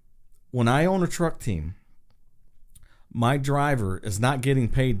 when I own a truck team, my driver is not getting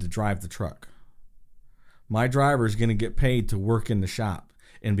paid to drive the truck. My driver is going to get paid to work in the shop.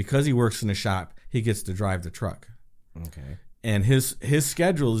 And because he works in the shop, he gets to drive the truck. Okay. And his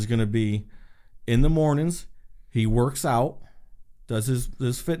schedule is going to be in the mornings, he works out, does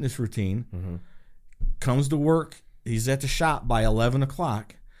his fitness routine, comes to work, he's at the shop by 11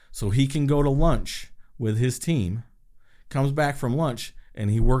 o'clock, so he can go to lunch with his team, comes back from lunch, and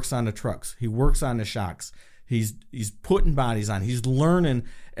he works on the trucks. He works on the shocks. He's putting bodies on. He's learning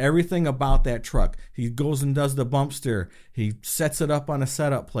everything about that truck. He goes and does the bump steer. He sets it up on a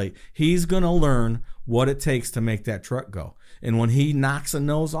setup plate. He's going to learn what it takes to make that truck go. And when he knocks a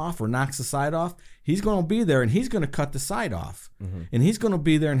nose off or knocks a side off, he's going to be there and he's going to cut the side off. Mm-hmm. And he's going to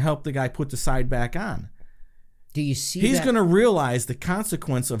be there and help the guy put the side back on. Do you see He's going to realize the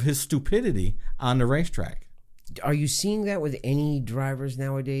consequence of his stupidity on the racetrack. Are you seeing that with any drivers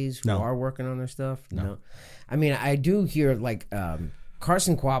nowadays who are working on their stuff? No. I mean, I do hear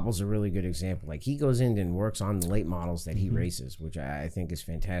Carson Quapple's a really good example. Like he goes in and works on the late models that he races, which I think is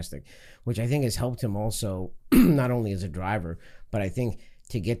fantastic, which I think has helped him also not only as a driver, but I think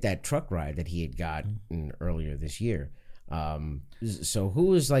to get that truck ride that he had got earlier this year. So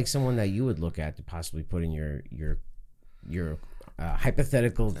who is like someone that you would look at to possibly put in your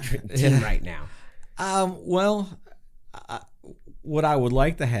hypothetical team right now? Well, what I would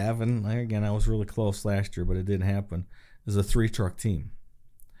like to have, and again, I was really close last year, but it didn't happen, is a 3-truck team.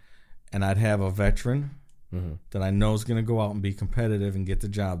 And I'd have a veteran that I know is going to go out and be competitive and get the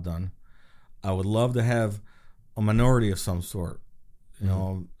job done. I would love to have a minority of some sort, you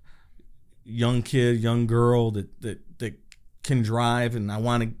know, young kid, young girl that can drive, and I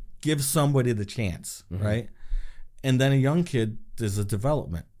want to give somebody the chance, right? And then a young kid is a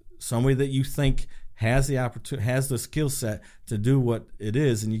development, somebody that you think has the opportunity, has the skill set to do what it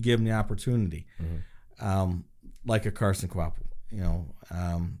is, and you give them the opportunity, like a Carson Quapple. You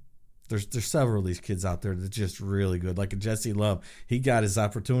know, there's several of these kids out there that are just really good, like a Jesse Love. He got his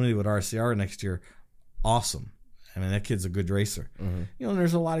opportunity with RCR next year. Awesome. I mean, that kid's a good racer. You know, and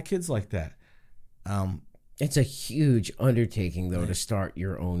there's a lot of kids like that. It's a huge undertaking, though, to start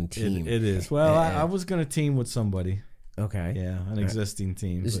your own team. It is. Well, I was going to team with somebody. Okay. Yeah, an existing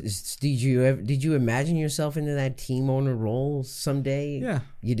team. Did you imagine yourself into that team owner role someday? Yeah.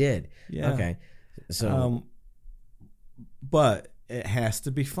 You did? Yeah. Okay. So, but it has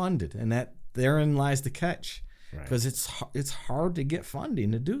to be funded, and therein lies the catch, because it's hard to get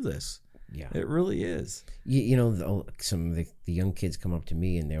funding to do this. Yeah, it really is. You know, some of the young kids come up to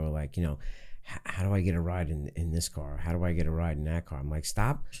me and they were like, you know, how do I get a ride in this car? How do I get a ride in that car? I'm like,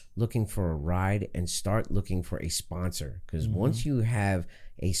 stop looking for a ride and start looking for a sponsor. Because once you have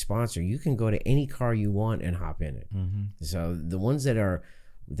a sponsor, you can go to any car you want and hop in it. So the ones there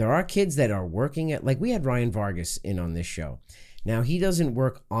are kids that are working at, like we had Ryan Vargas in on this show. Now, he doesn't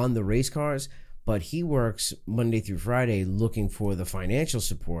work on the race cars, but he works Monday through Friday looking for the financial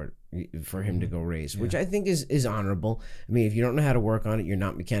support for him to go race, which I think is honorable. I mean, if you don't know how to work on it, you're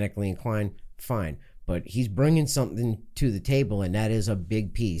not mechanically inclined, fine. But he's bringing something to the table, and that is a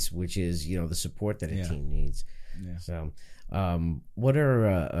big piece, which is, you know, the support that a team needs. Yeah. So what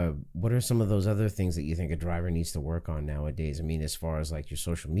are some of those other things that you think a driver needs to work on nowadays? I mean, as far as like your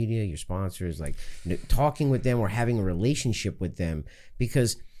social media, your sponsors, like talking with them or having a relationship with them,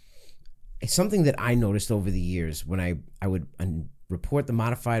 because it's something that I noticed over the years when I would report the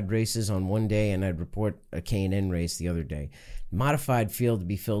modified races on one day and I'd report a K&N race the other day. Modified field to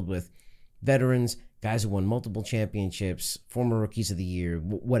be filled with veterans, guys who won multiple championships, former rookies of the year,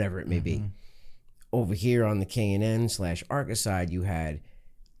 whatever it may be. Over here on the K&N/ARCA side, you had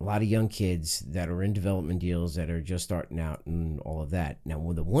a lot of young kids that are in development deals that are just starting out and all of that. Now,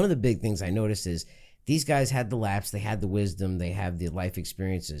 one of the big things I noticed is these guys had the laps, they had the wisdom, they have the life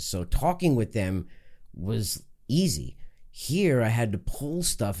experiences. So talking with them was easy. Here, I had to pull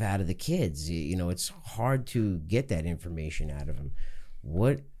stuff out of the kids. You know, it's hard to get that information out of them.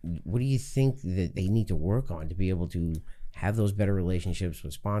 What do you think that they need to work on to be able to have those better relationships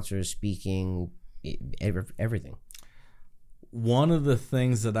with sponsors, speaking, everything? One of the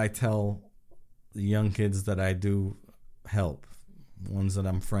things that I tell the young kids that I do help, ones that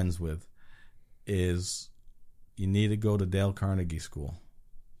I'm friends with, is you need to go to Dale Carnegie School.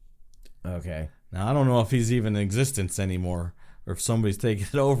 Okay. Now, I don't know if he's even in existence anymore or if somebody's taking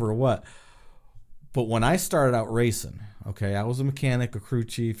it over or what. But when I started out racing, okay, I was a mechanic, a crew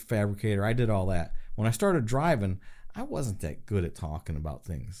chief, fabricator. I did all that. When I started driving, I wasn't that good at talking about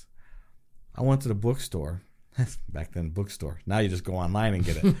things. I went to the bookstore. Back then, bookstore. Now you just go online and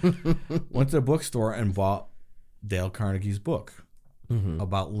get it. Went to the bookstore and bought Dale Carnegie's book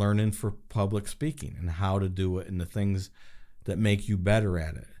about learning for public speaking and how to do it and the things that make you better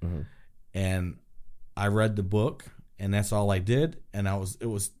at it. And I read the book, and that's all I did. And it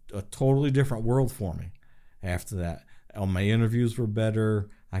was a totally different world for me after that. My interviews were better.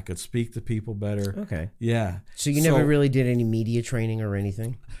 I could speak to people better. Okay. Yeah. So you never really did any media training or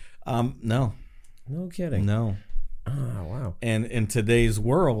anything? No. No kidding. No. Oh, wow. And in today's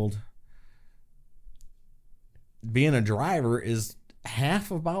world, being a driver is half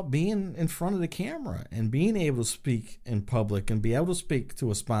about being in front of the camera and being able to speak in public and be able to speak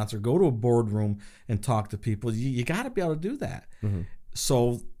to a sponsor, go to a boardroom and talk to people. You got to be able to do that.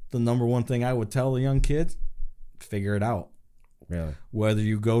 So the number one thing I would tell the young kids, figure it out. Really? Whether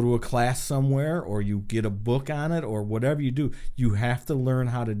you go to a class somewhere or you get a book on it or whatever you do, you have to learn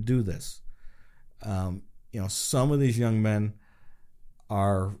how to do this. Some of these young men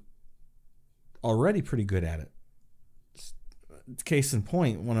are already pretty good at it. Case in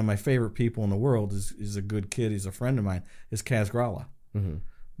point, one of my favorite people in the world is a good kid. He's a friend of mine. Is Kaz Gralla.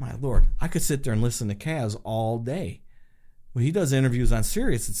 My Lord, I could sit there and listen to Kaz all day. When he does interviews on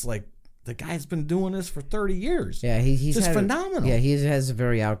Sirius, it's like the guy's been doing this for 30 years. Yeah, he's just phenomenal. He has a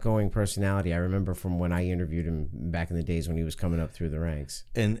very outgoing personality. I remember from when I interviewed him back in the days when he was coming up through the ranks.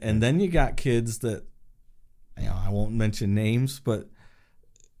 And then you got kids that, I won't mention names, but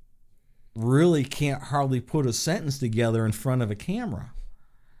really can't hardly put a sentence together in front of a camera.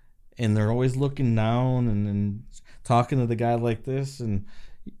 And they're always looking down and talking to the guy like this, and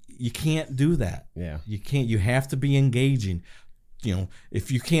you can't do that. Yeah. You can't. You have to be engaging. You know,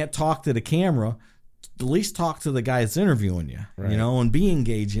 if you can't talk to the camera, at least talk to the guy that's interviewing you, right. You know, and be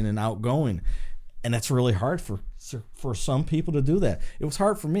engaging and outgoing. And that's really hard for some people to do that. It was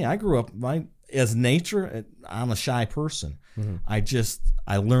hard for me. I grew up, as nature, I'm a shy person. Mm-hmm.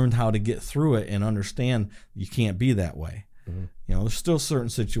 I learned how to get through it and understand you can't be that way. Mm-hmm. You know, there's still certain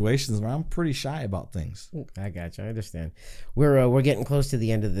situations where I'm pretty shy about things. I got you. I understand. We're getting close to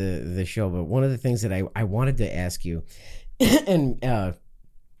the end of the show, but one of the things that I wanted to ask you and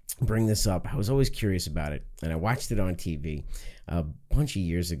bring this up, I was always curious about it, and I watched it on TV a bunch of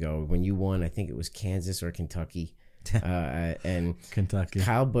years ago when you won. I think it was Kansas or Kentucky. And Kentucky.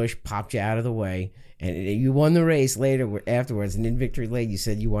 Kyle Busch popped you out of the way, and you won the race afterwards. And in victory lane, you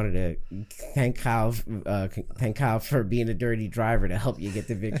said you wanted to thank Kyle for being a dirty driver to help you get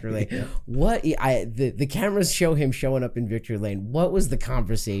to victory lane. Yeah. The cameras show him showing up in victory lane. What was the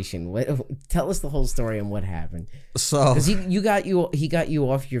conversation? Tell us the whole story and what happened. So, because he got you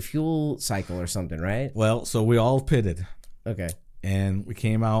off your fuel cycle or something, right? Well, so we all pitted. Okay. And we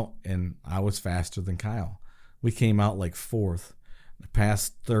came out, and I was faster than Kyle. We came out like fourth,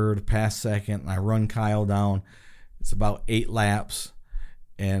 past third, past second, and I run Kyle down. It's about 8 laps,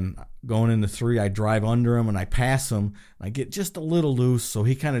 and going into 3, I drive under him, and I pass him. I get just a little loose, so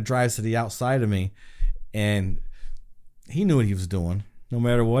he kind of drives to the outside of me, and he knew what he was doing. No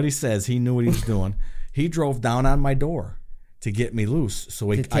matter what he says, he knew what he was doing. He drove down on my door to get me loose,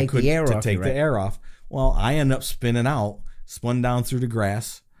 so I could take the air off. Well, I end up spinning out, spun down through the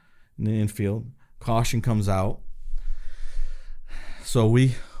grass in the infield. Caution comes out. So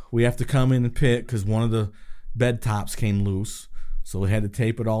we have to come in and pit because one of the bed tops came loose. So we had to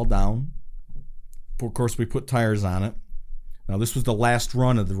tape it all down. Of course, we put tires on it. Now, this was the last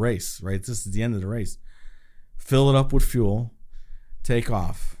run of the race, right? This is the end of the race. Fill it up with fuel. Take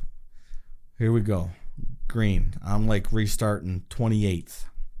off. Here we go. Green. I'm like restarting 28th.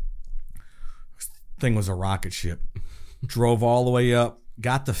 Thing was a rocket ship. Drove all the way up.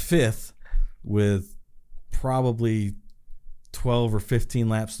 Got to 5th. With probably 12 or 15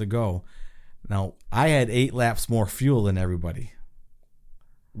 laps to go. Now, I had 8 laps more fuel than everybody.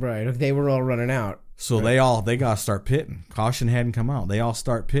 Right. They were all running out. So right. they got to start pitting. Caution hadn't come out. They all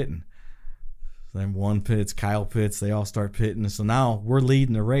start pitting. Then one pits, Kyle pits, they all start pitting. So now we're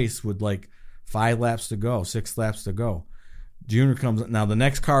leading the race with like 5 laps to go, 6 laps to go. Junior comes. Now, the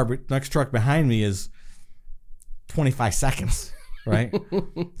next truck behind me is 25 seconds, right?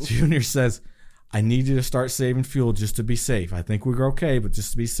 Junior says, I need you to start saving fuel just to be safe. I think we're okay, but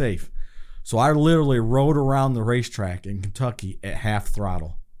just to be safe. So I literally rode around the racetrack in Kentucky at half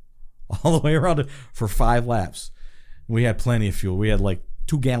throttle. All the way around it for 5 laps. We had plenty of fuel. We had like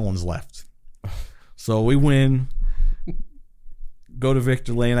 2 gallons left. So we win. Go to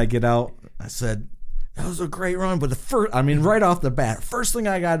victory lane. I get out. I said, that was a great run. But right off the bat, first thing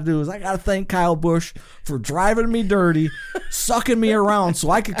I got to do is I got to thank Kyle Busch for driving me dirty, sucking me around so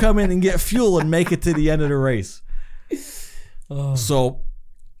I could come in and get fuel and make it to the end of the race. Oh. So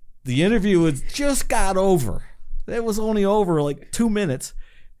the interview had just got over. It was only over like 2 minutes.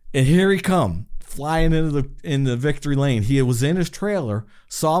 And here he come, flying in the victory lane. He was in his trailer,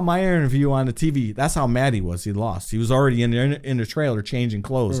 saw my interview on the TV. That's how mad he was. He lost. He was already in the trailer changing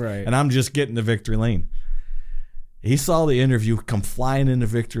clothes, right. And I'm just getting the victory lane. He saw the interview, come flying in the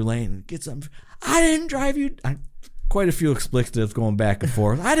victory lane, and gets up. I didn't drive you. Quite a few expletives going back and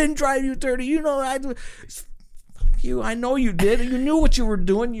forth. I didn't drive you dirty. You know I do. You, I know you did. You knew what you were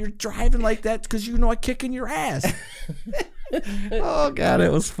doing. You're driving like that because you know I'm kicking your ass. Oh, God,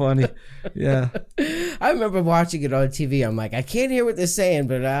 it was funny. Yeah. I remember watching it on TV. I'm like, I can't hear what they're saying,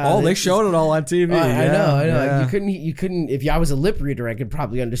 but... they showed it all on TV. I know. Yeah. You couldn't... If I was a lip reader, I could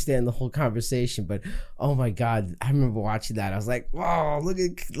probably understand the whole conversation, but oh, my God, I remember watching that. I was like, whoa, look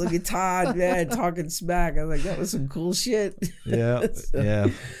at Todd, man, talking smack. I was like, that was some cool shit. Yeah.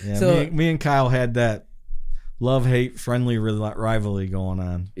 So, me and Kyle had that love-hate friendly rivalry going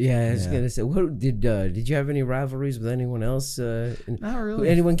on. Yeah, I was gonna say, what did you have any rivalries with anyone else? Not really.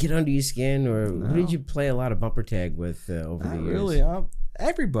 Anyone get under your skin, or who did you play a lot of bumper tag with over the years? Really,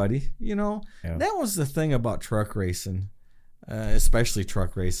 everybody. You know, that was the thing about truck racing, especially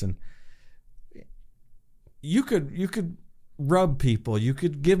truck racing. You could rub people, you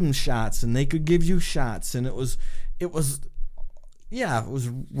could give them shots, and they could give you shots, and it was. Yeah, it was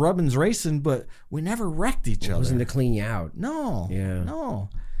rubbings racing, but we never wrecked each other. It wasn't to clean you out. No. Yeah. No.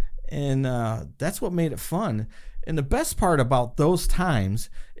 And that's what made it fun. And the best part about those times,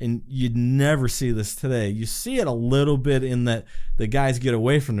 and you'd never see this today, you see it a little bit in that the guys get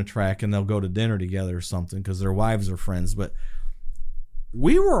away from the track and they'll go to dinner together or something because their wives are friends. But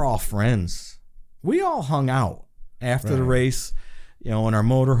we were all friends. We all hung out after the race, in our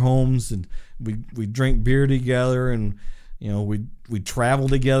motorhomes, and we drink beer together, and we travel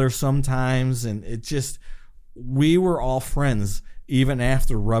together sometimes, and it just, we were all friends even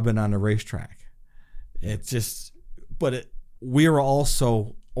after rubbing on the racetrack. It just, we were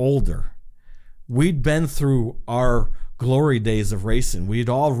also older. We'd been through our glory days of racing. We'd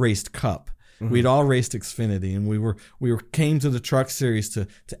all raced Cup. Mm-hmm. We'd all raced Xfinity, and we came to the Truck Series to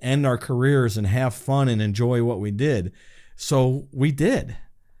end our careers and have fun and enjoy what we did. So we did.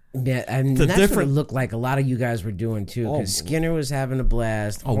 Yeah, and that's what it looked like a lot of you guys were doing too, because Skinner was having a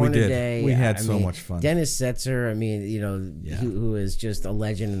blast. Oh, we did. We had so much fun. Dennis Setzer, who is just a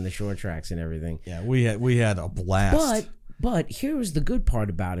legend in the short tracks and everything. Yeah, we had a blast. But here was the good part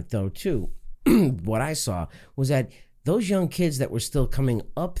about it though too. What I saw was that those young kids that were still coming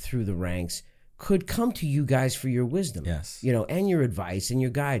up through the ranks could come to you guys for your wisdom. Yes. And your advice and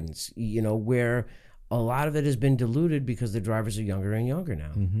your guidance. Where a lot of it has been diluted because the drivers are younger and younger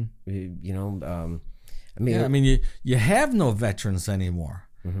now. Mm-hmm. You have no veterans anymore.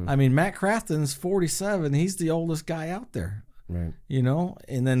 Mm-hmm. I mean, Matt Crafton's 47. He's the oldest guy out there. Right.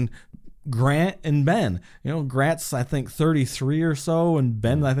 And then Grant and Ben. Grant's, I think, 33 or so, and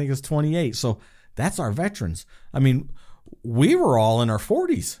Ben, I think, is 28. So that's our veterans. I mean, we were all in our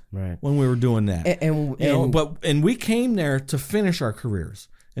 40s when we were doing that. And we came there to finish our careers.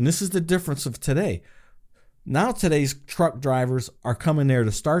 And this is the difference of today. Now today's truck drivers are coming there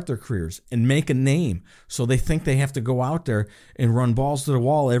to start their careers and make a name. So they think they have to go out there and run balls to the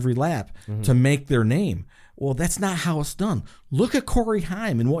wall every lap to make their name. Well, that's not how it's done. Look at Corey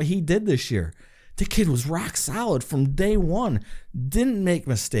Heim and what he did this year. The kid was rock solid from day one. Didn't make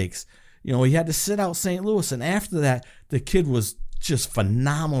mistakes. He had to sit out St. Louis. And after that, the kid was just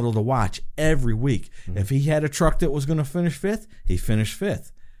phenomenal to watch every week. Mm-hmm. If he had a truck that was going to finish fifth, he finished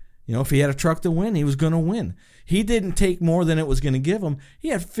fifth. If he had a truck to win, he was going to win. He didn't take more than it was going to give him. He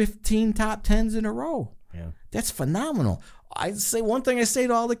had 15 top 10s in a row. Yeah. That's phenomenal. One thing I say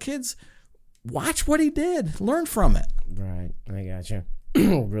to all the kids, watch what he did. Learn from it. Right. I gotcha.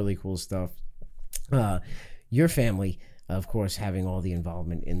 Really cool stuff. Your family, of course, having all the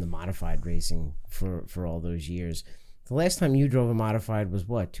involvement in the modified racing for all those years. The last time you drove a modified was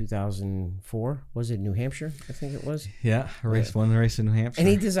what, 2004? Was it New Hampshire? I think it was. Yeah, won the race in New Hampshire.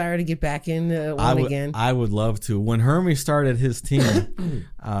 Any desire to get back in again? I would love to. When Hermie started his team,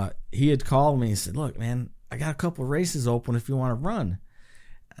 he had called me and said, "Look, man, I got a couple of races open if you want to run."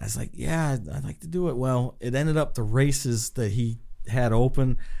 I was like, "Yeah, I'd like to do it." Well, it ended up the races that he had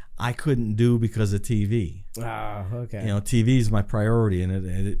open, I couldn't do because of TV. Oh, okay. TV is my priority, and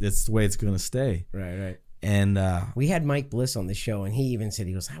it's the way it's going to stay. Right. And we had Mike Bliss on the show, and he even said,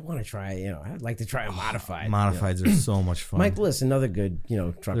 he goes, I want to try, I'd like to try a modified. Modifieds are so much fun. Mike Bliss, another good,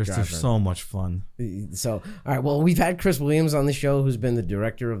 truck driver. They're so much fun. So, all right, well, we've had Chris Williams on the show, who's been the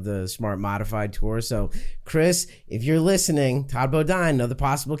director of the Smart Modified Tour. So, Chris, if you're listening, Todd Bodine, another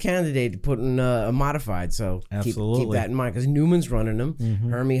possible candidate to put in a modified. So, keep that in mind, because Newman's running them.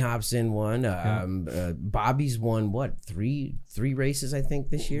 Mm-hmm. Hermie Hobson won. Bobby's won, what, three races, I think,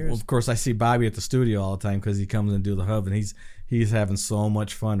 this year? Well, of course, I see Bobby at the studio all the time because he comes and do the hub, and he's having so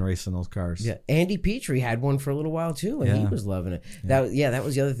much fun racing those cars. Yeah, Andy Petrie had one for a little while too, and he was loving it. That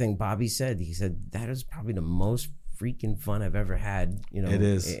was the other thing Bobby said. He said that is probably the most freaking fun I've ever had. It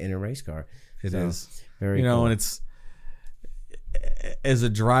is in a race car. It is very cool. And it's, as a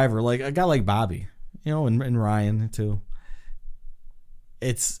driver, like a guy like Bobby, and Ryan too.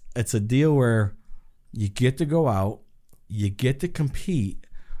 It's a deal where you get to go out, you get to compete,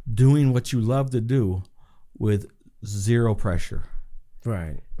 doing what you love to do with zero pressure.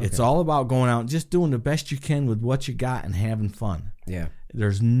 Right. Okay. It's all about going out and just doing the best you can with what you got and having fun. Yeah.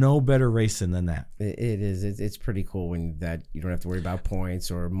 There's no better racing than that. It is. It's pretty cool when that you don't have to worry about points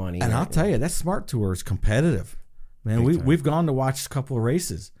or money. And I'll tell you, that Smart Tour is competitive. Man, we've gone to watch a couple of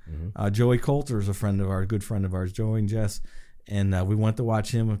races. Mm-hmm. Joey Coulter is a good friend of ours, Joey and Jess, and we went to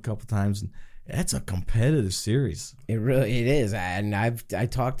watch him a couple times. And that's a competitive series. It is. And I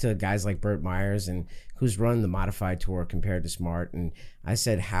talked to guys like Burt Myers and who's run the modified tour compared to Smart, and I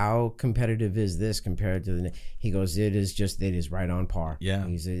said, how competitive is this compared to he goes, it is right on par. Yeah.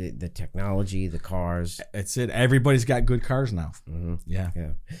 The technology, the cars. It's it. Everybody's got good cars now. Mm-hmm. Yeah.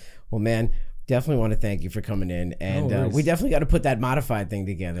 Well, man, Definitely want to thank you for coming in, and we definitely got to put that modified thing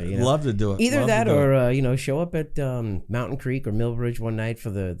together. Love to do it. Either that or show up at Mountain Creek or Millbridge one night for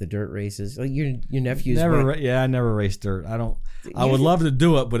the dirt races. Like your nephews. I never raced dirt. I would love to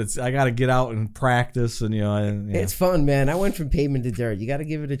do it, but I got to get out and practice, and it's fun, man. I went from pavement to dirt. You got to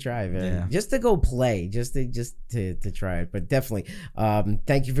give it a try, man. Just to go play, just to try it. But definitely,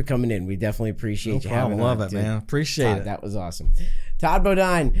 thank you for coming in. We definitely appreciate you having us. Love it, man. Appreciate it. That was awesome. Todd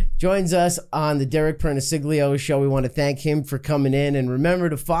Bodine joins us on the Derek Pernesiglio Show. We want to thank him for coming in, and remember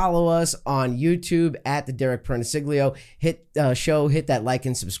to follow us on YouTube at the Derek Pernesiglio Show. Hit that like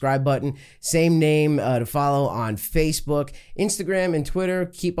and subscribe button. Same name to follow on Facebook, Instagram, and Twitter.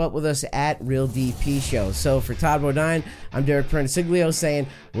 Keep up with us at Real DP Show. So for Todd Bodine, I'm Derek Pernesiglio saying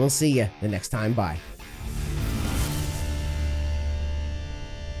we'll see you the next time. Bye.